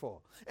paid for.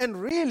 And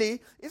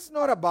really, it's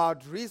not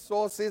about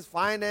resources,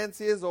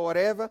 finances, or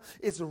whatever.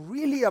 It's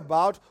really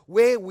about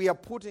where we are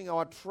putting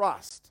our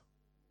trust.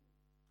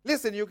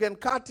 Listen, you can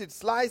cut it,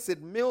 slice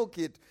it, milk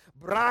it,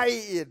 fry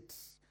it,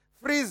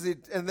 freeze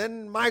it, and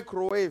then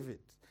microwave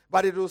it.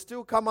 But it will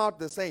still come out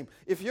the same.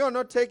 If you're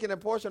not taking a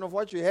portion of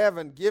what you have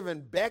and giving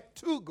back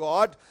to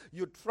God,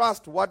 you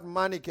trust what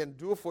money can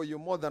do for you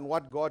more than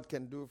what God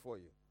can do for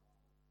you.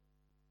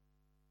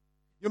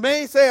 You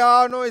may say,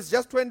 oh, no, it's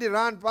just 20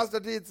 rand,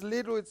 Pastor T, it's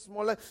little, it's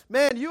smaller.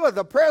 Man, you are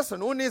the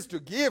person who needs to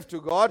give to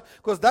God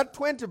because that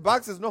 20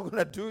 bucks is not going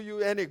to do you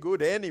any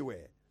good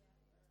anyway.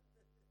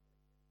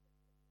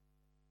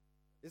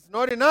 It's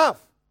not enough.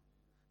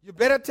 You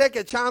better take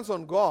a chance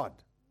on God.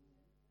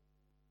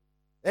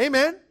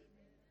 Amen?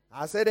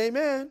 I said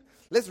amen.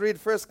 Let's read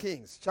 1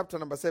 Kings, chapter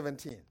number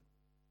 17.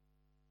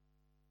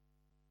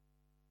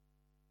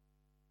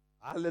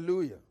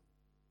 Hallelujah.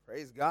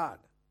 Praise God.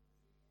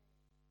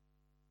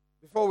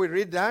 Before we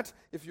read that,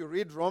 if you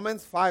read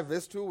Romans 5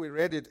 verse 2, we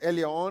read it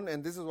earlier on,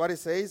 and this is what it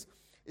says.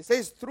 It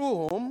says,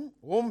 through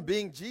whom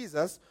being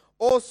Jesus,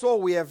 also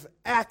we have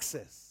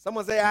access.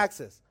 Someone say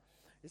access.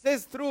 It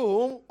says, through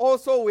whom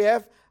also we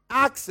have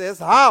access.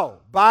 How?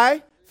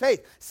 By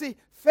faith. See,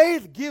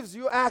 faith gives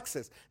you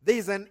access. There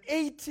is an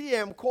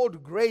ATM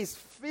called grace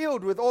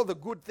filled with all the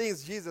good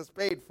things Jesus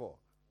paid for.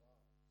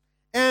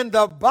 And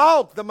the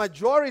bulk, the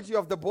majority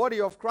of the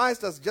body of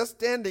Christ is just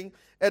standing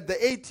at the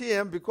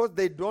ATM because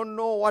they don't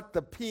know what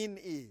the PIN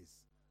is.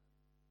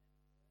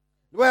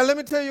 Well, let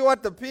me tell you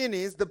what the PIN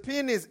is. The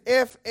PIN is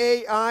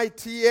FAITH.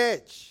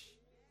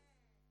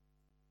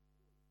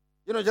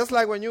 You know, just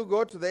like when you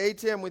go to the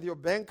ATM with your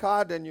bank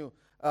card and you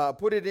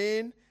put it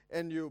in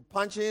and you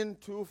punch in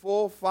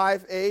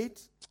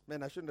 2458.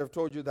 Man, I shouldn't have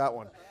told you that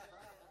one.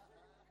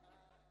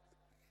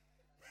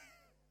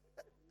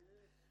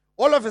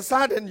 All of a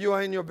sudden, you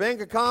are in your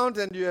bank account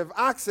and you have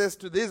access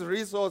to these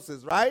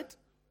resources, right?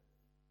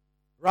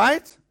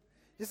 Right?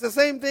 It's the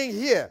same thing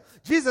here.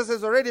 Jesus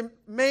has already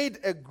made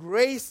a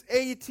grace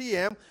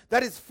ATM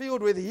that is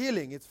filled with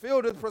healing. It's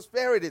filled with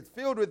prosperity. It's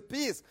filled with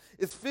peace.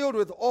 It's filled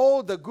with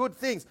all the good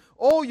things.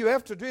 All you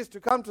have to do is to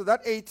come to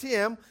that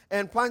ATM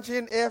and punch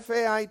in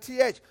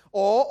FAITH.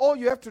 Or all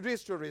you have to do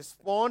is to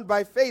respond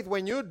by faith.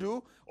 When you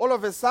do, all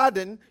of a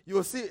sudden,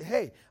 you'll see,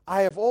 hey,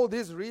 I have all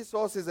these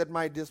resources at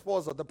my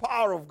disposal. The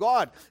power of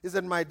God is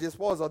at my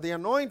disposal. The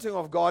anointing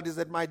of God is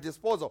at my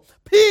disposal.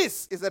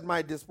 Peace is at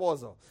my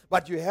disposal.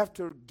 But you have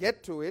to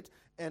get to it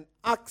and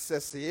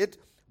access it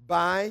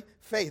by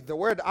faith. The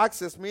word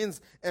access means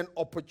an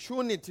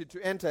opportunity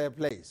to enter a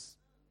place.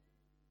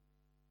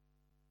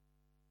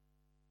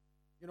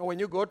 You know, when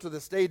you go to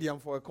the stadium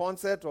for a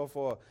concert or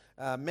for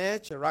a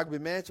match, a rugby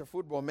match, a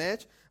football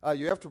match,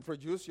 you have to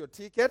produce your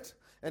ticket.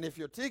 And if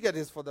your ticket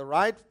is for the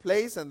right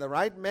place and the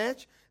right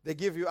match, they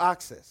give you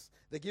access.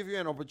 They give you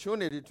an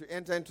opportunity to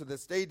enter into the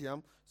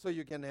stadium so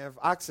you can have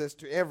access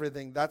to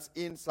everything that's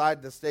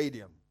inside the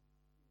stadium.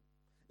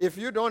 If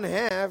you don't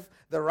have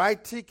the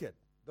right ticket,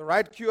 the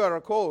right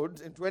QR code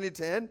in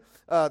 2010,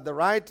 the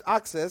right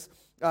access,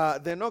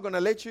 they're not going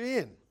to let you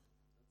in.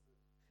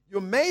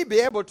 You may be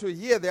able to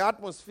hear the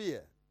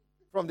atmosphere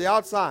from the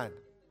outside.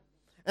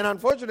 And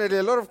unfortunately,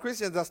 a lot of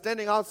Christians are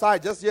standing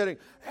outside just hearing,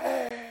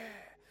 hey,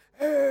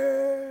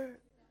 hey,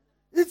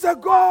 it's a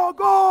go,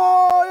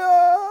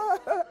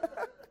 yeah.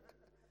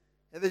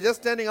 And they're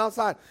just standing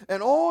outside.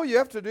 And all you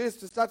have to do is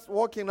to start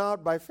walking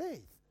out by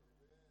faith.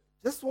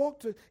 Just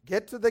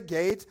get to the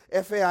gate,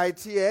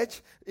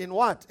 FAITH, in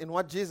what? In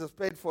what Jesus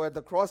paid for at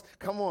the cross.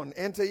 Come on,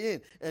 enter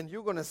in. And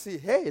you're going to see,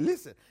 hey,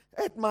 listen,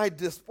 at my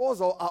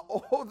disposal are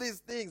all these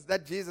things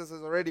that Jesus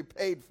has already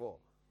paid for.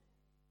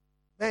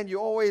 Man, you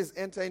always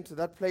enter into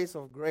that place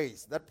of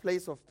grace, that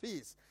place of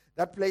peace,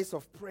 that place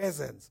of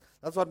presence.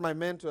 That's what my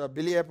mentor,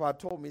 Billy Epper,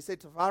 told me. He said,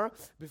 Tafara,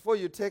 before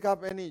you take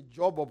up any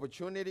job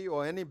opportunity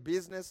or any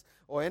business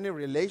or any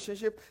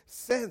relationship,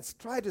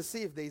 try to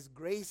see if there's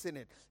grace in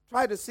it.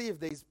 Try to see if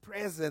there's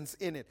presence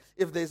in it.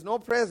 If there's no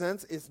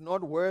presence, it's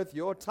not worth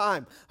your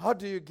time. How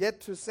do you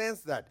get to sense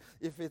that?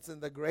 If it's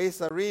in the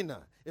grace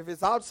arena. If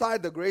it's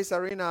outside the grace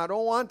arena, I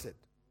don't want it.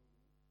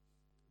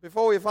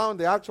 Before we found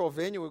the actual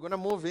venue we're going to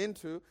move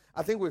into,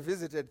 I think we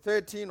visited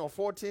 13 or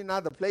 14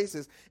 other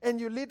places, and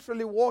you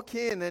literally walk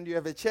in and you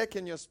have a check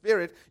in your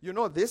spirit. You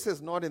know this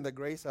is not in the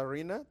grace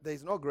arena.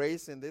 There's no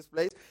grace in this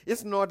place.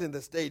 It's not in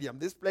the stadium.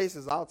 This place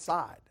is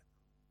outside.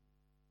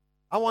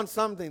 I want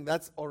something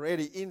that's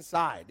already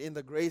inside in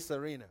the grace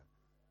arena.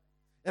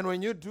 And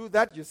when you do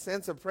that, you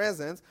sense a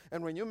presence.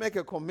 And when you make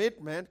a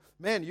commitment,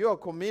 man, you are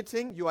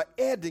committing, you are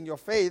adding your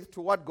faith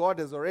to what God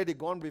has already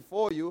gone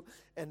before you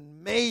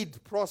and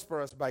made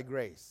prosperous by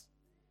grace.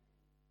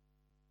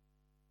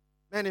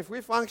 Man, if we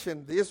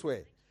function this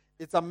way,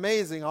 it's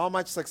amazing how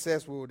much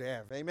success we would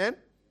have. Amen?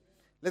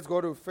 Let's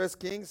go to 1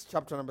 Kings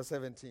chapter number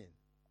 17.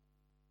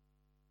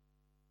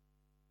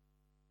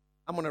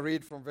 I'm going to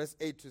read from verse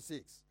 8 to 6.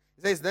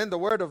 It says, Then the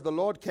word of the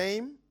Lord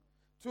came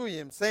to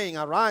him, saying,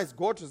 Arise,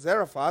 go to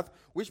Zarephath,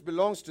 which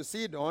belongs to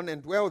Sidon,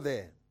 and dwell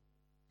there.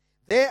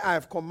 There I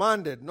have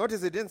commanded.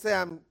 Notice it didn't say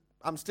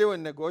I'm still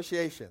in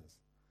negotiations.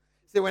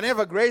 See,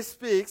 whenever grace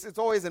speaks, it's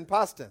always in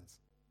past tense.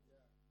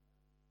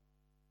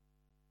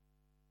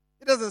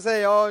 It doesn't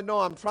say, oh, no,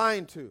 I'm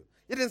trying to.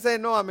 He didn't say,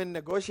 no, I'm in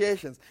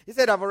negotiations. He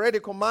said, I've already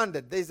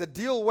commanded. There's a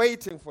deal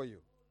waiting for you.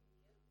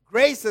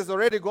 Grace has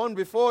already gone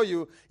before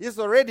you. It's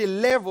already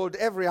leveled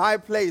every high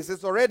place.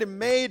 It's already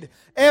made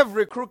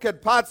every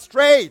crooked path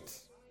straight.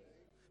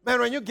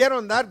 Man, when you get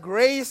on that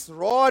grace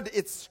rod,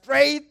 it's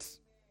straight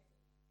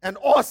and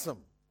awesome.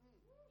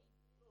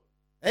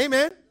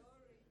 Amen?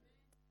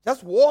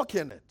 Just walk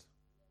in it.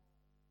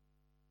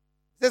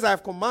 It says, I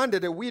have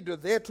commanded a widow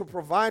there to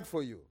provide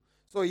for you.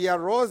 So he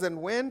arose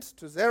and went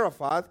to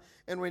Zarephath,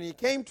 and when he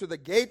came to the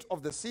gate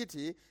of the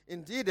city,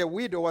 indeed a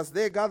widow was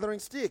there gathering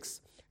sticks.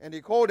 And he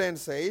called and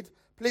said,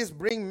 Please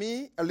bring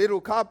me a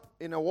little cup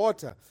in a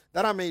water,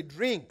 that I may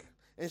drink.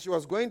 And she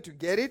was going to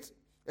get it.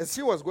 As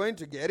she was going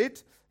to get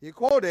it, he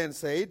called and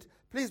said,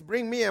 Please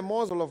bring me a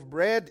morsel of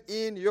bread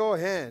in your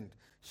hand.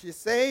 She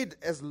said,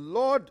 As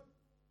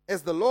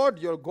the Lord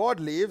your God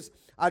lives,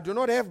 I do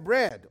not have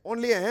bread,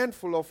 only a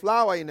handful of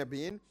flour in a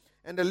bin,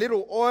 and a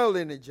little oil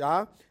in a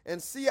jar.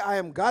 And see, I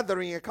am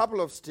gathering a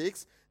couple of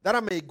sticks, that I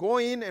may go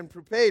in and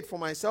prepare it for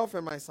myself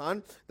and my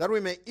son, that we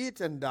may eat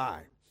and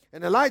die.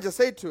 And Elijah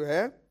said to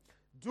her,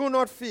 Do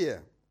not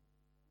fear.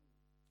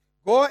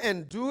 Go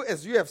and do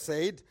as you have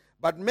said,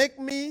 but make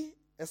me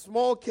a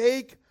small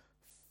cake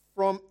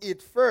from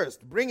it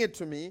first. Bring it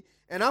to me,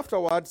 and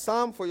afterward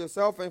some for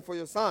yourself and for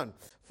your son.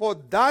 For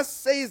thus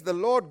says the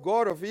Lord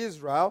God of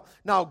Israel.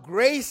 Now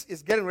grace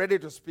is getting ready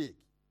to speak.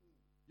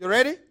 You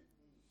ready?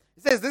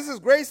 It says, this is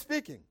grace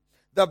speaking.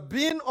 The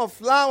bin of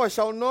flour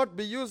shall not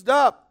be used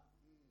up,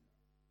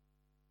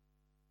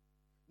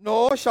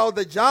 nor shall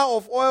the jar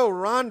of oil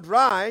run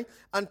dry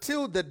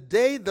until the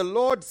day the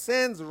Lord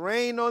sends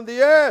rain on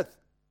the earth.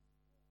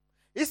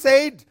 He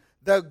said,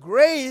 the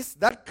grace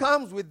that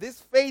comes with this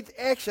faith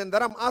action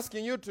that I'm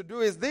asking you to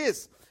do is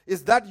this,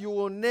 is that you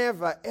will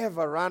never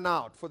ever run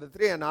out for the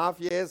 3.5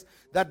 years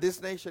that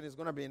this nation is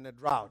going to be in a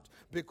drought.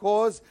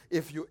 Because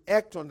if you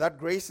act on that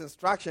grace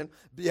instruction,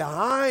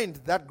 behind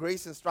that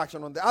grace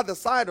instruction, on the other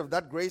side of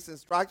that grace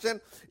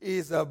instruction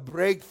is a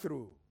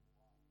breakthrough.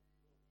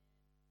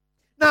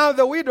 Now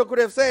the widow could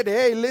have said,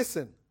 hey,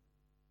 listen,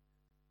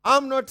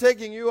 I'm not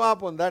taking you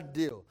up on that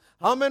deal.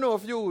 How many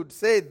of you would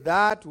say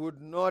that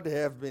would not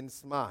have been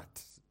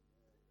smart?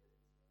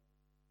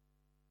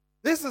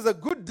 This is a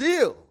good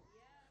deal.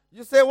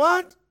 You say,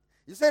 what?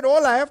 You said,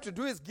 all I have to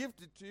do is give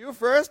it to you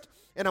first,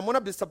 and I'm going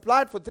to be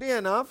supplied for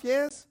 3.5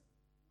 years?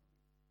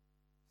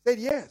 Said,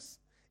 yes.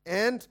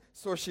 And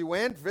so she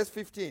went, verse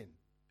 15,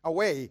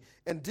 away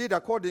and did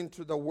according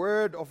to the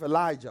word of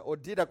Elijah, or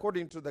did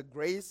according to the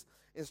grace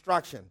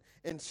instruction.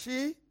 And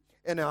she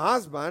and her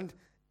husband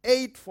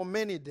ate for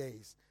many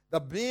days. The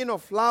bin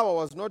of flour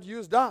was not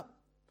used up,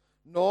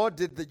 nor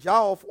did the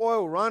jar of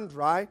oil run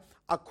dry,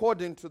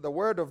 according to the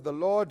word of the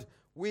Lord,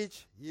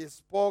 which he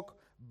spoke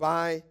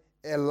by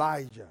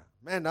Elijah.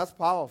 Man, that's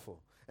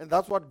powerful. And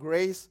that's what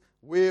grace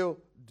will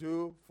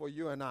do for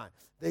you and I.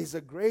 There's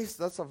a grace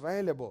that's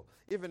available,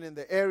 even in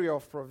the area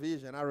of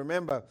provision. I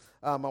remember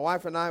my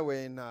wife and I were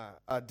in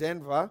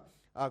Denver,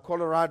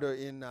 Colorado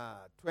in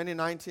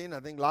 2019, I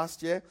think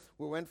last year.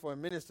 We went for a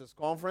ministers'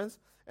 conference.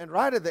 And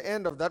right at the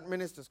end of that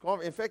ministers'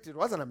 conference, in fact, it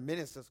wasn't a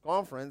ministers'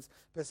 conference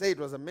per se, it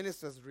was a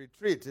ministers'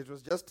 retreat. It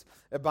was just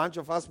a bunch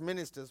of us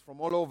ministers from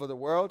all over the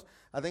world.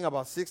 I think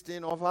about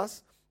 16 of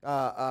us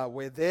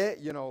were there,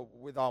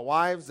 with our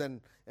wives,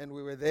 and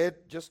we were there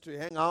just to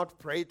hang out,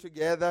 pray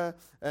together,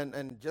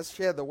 and just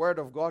share the word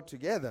of God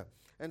together.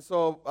 And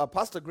so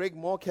Pastor Greg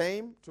Moore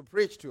came to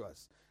preach to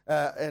us.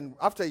 And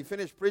after he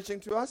finished preaching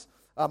to us,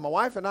 my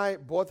wife and I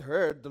both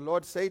heard the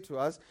Lord say to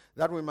us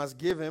that we must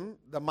give him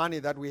the money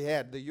that we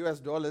had, the US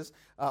dollars,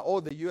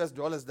 all the US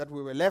dollars that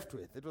we were left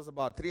with. It was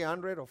about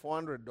 $300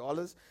 or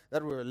 $400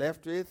 that we were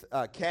left with,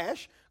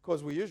 cash,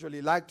 because we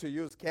usually like to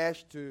use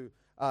cash to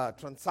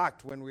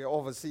transact when we're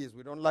overseas.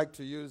 We don't like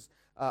to use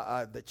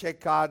the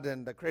check card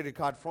and the credit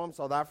card from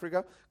South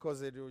Africa,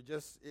 because it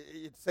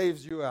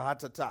saves you a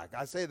heart attack.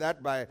 I say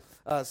that by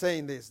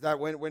saying this, that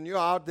when you're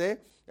out there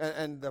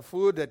and the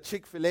food at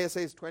Chick-fil-A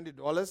says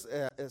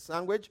 $20 a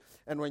sandwich,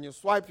 and when you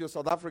swipe your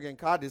South African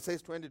card, it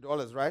says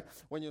 $20, right?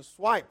 When you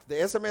swipe, the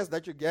SMS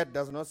that you get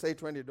does not say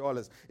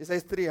 $20. It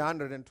says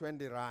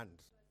 320 rand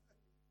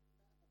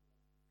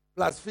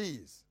plus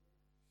fees.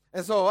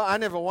 And so I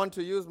never want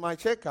to use my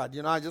check card.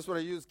 I just want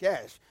to use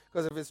cash.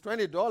 Because if it's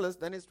 $20,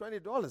 then it's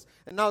 $20.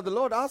 And now the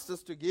Lord asked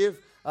us to give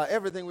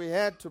everything we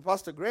had to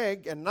Pastor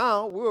Greg. And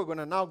now we were going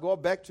to now go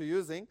back to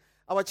using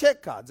our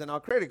check cards and our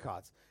credit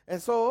cards.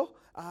 And so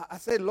I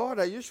said, Lord,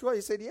 are you sure?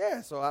 He said,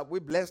 yeah. So we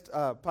blessed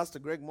Pastor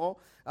Greg Moore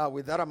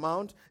with that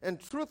amount. And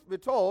truth be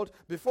told,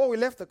 before we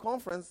left the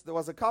conference, there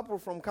was a couple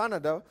from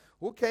Canada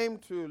who came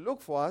to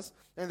look for us.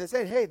 And they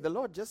said, hey, the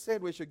Lord just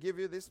said we should give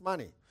you this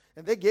money.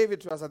 And they gave it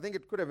to us. I think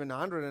it could have been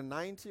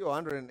 $190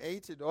 or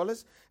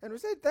 $180. And we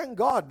said, thank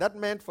God. That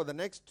meant for the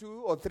next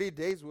 2 or 3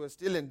 days we were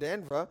still in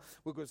Denver,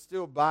 we could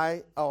still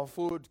buy our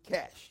food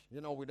cash.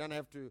 You know, we don't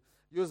have to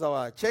use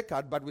our check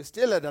card, but we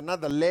still had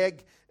another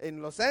leg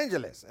in Los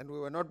Angeles. And we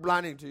were not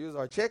planning to use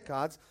our check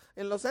cards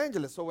in Los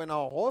Angeles. So when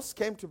our host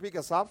came to pick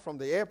us up from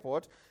the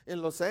airport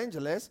in Los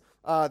Angeles,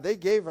 they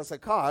gave us a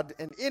card.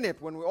 And in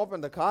it, when we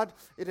opened the card,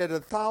 it had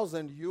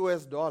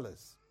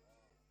 $1,000.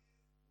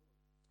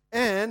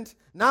 And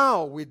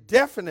now we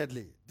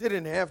definitely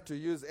didn't have to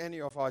use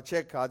any of our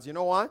check cards. You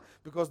know why?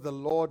 Because the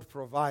Lord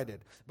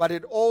provided. But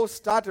it all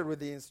started with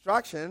the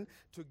instruction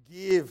to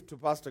give to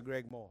Pastor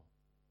Greg Moore.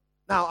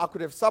 Now, I could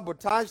have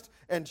sabotaged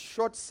and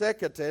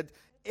short-circuited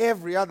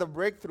every other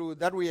breakthrough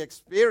that we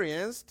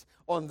experienced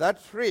on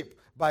that trip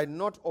by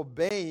not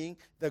obeying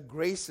the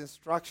grace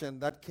instruction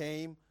that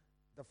came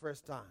the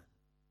first time.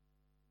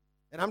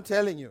 And I'm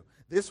telling you,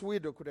 this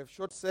widow could have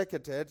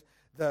short-circuited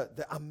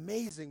the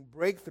amazing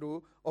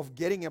breakthrough of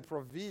getting a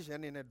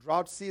provision in a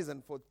drought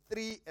season for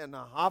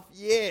 3.5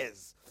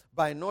 years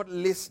by not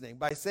listening,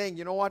 by saying,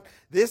 you know what,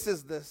 this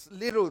is this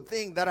little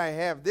thing that I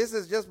have. This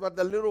is just but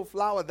the little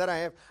flower that I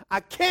have. I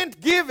can't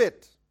give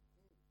it.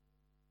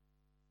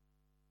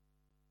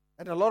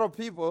 And a lot of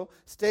people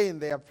stay in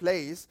their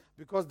place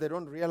because they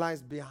don't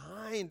realize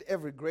behind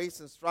every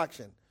grace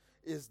instruction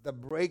is the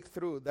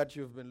breakthrough that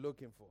you've been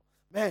looking for.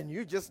 Man,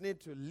 you just need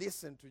to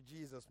listen to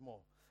Jesus more.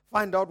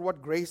 Find out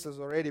what grace has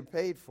already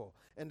paid for.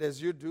 And as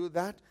you do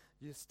that,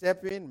 you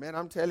step in. Man,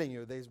 I'm telling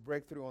you, there's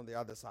breakthrough on the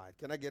other side.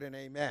 Can I get an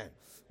amen?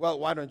 Well,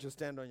 why don't you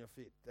stand on your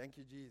feet? Thank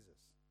you, Jesus.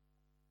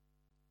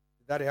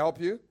 Did that help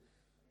you?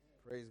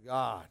 Praise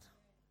God.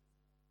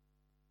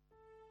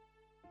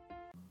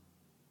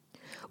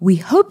 We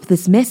hope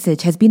this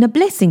message has been a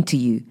blessing to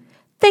you.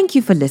 Thank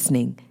you for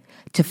listening.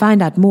 To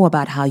find out more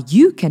about how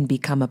you can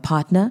become a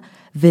partner,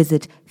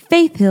 visit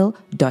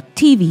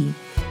faithhill.tv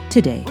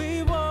today.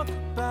 We walk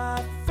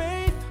by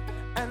faith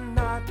and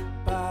not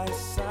by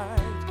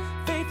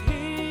sight. Faith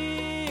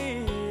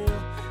Hill,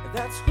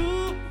 that's who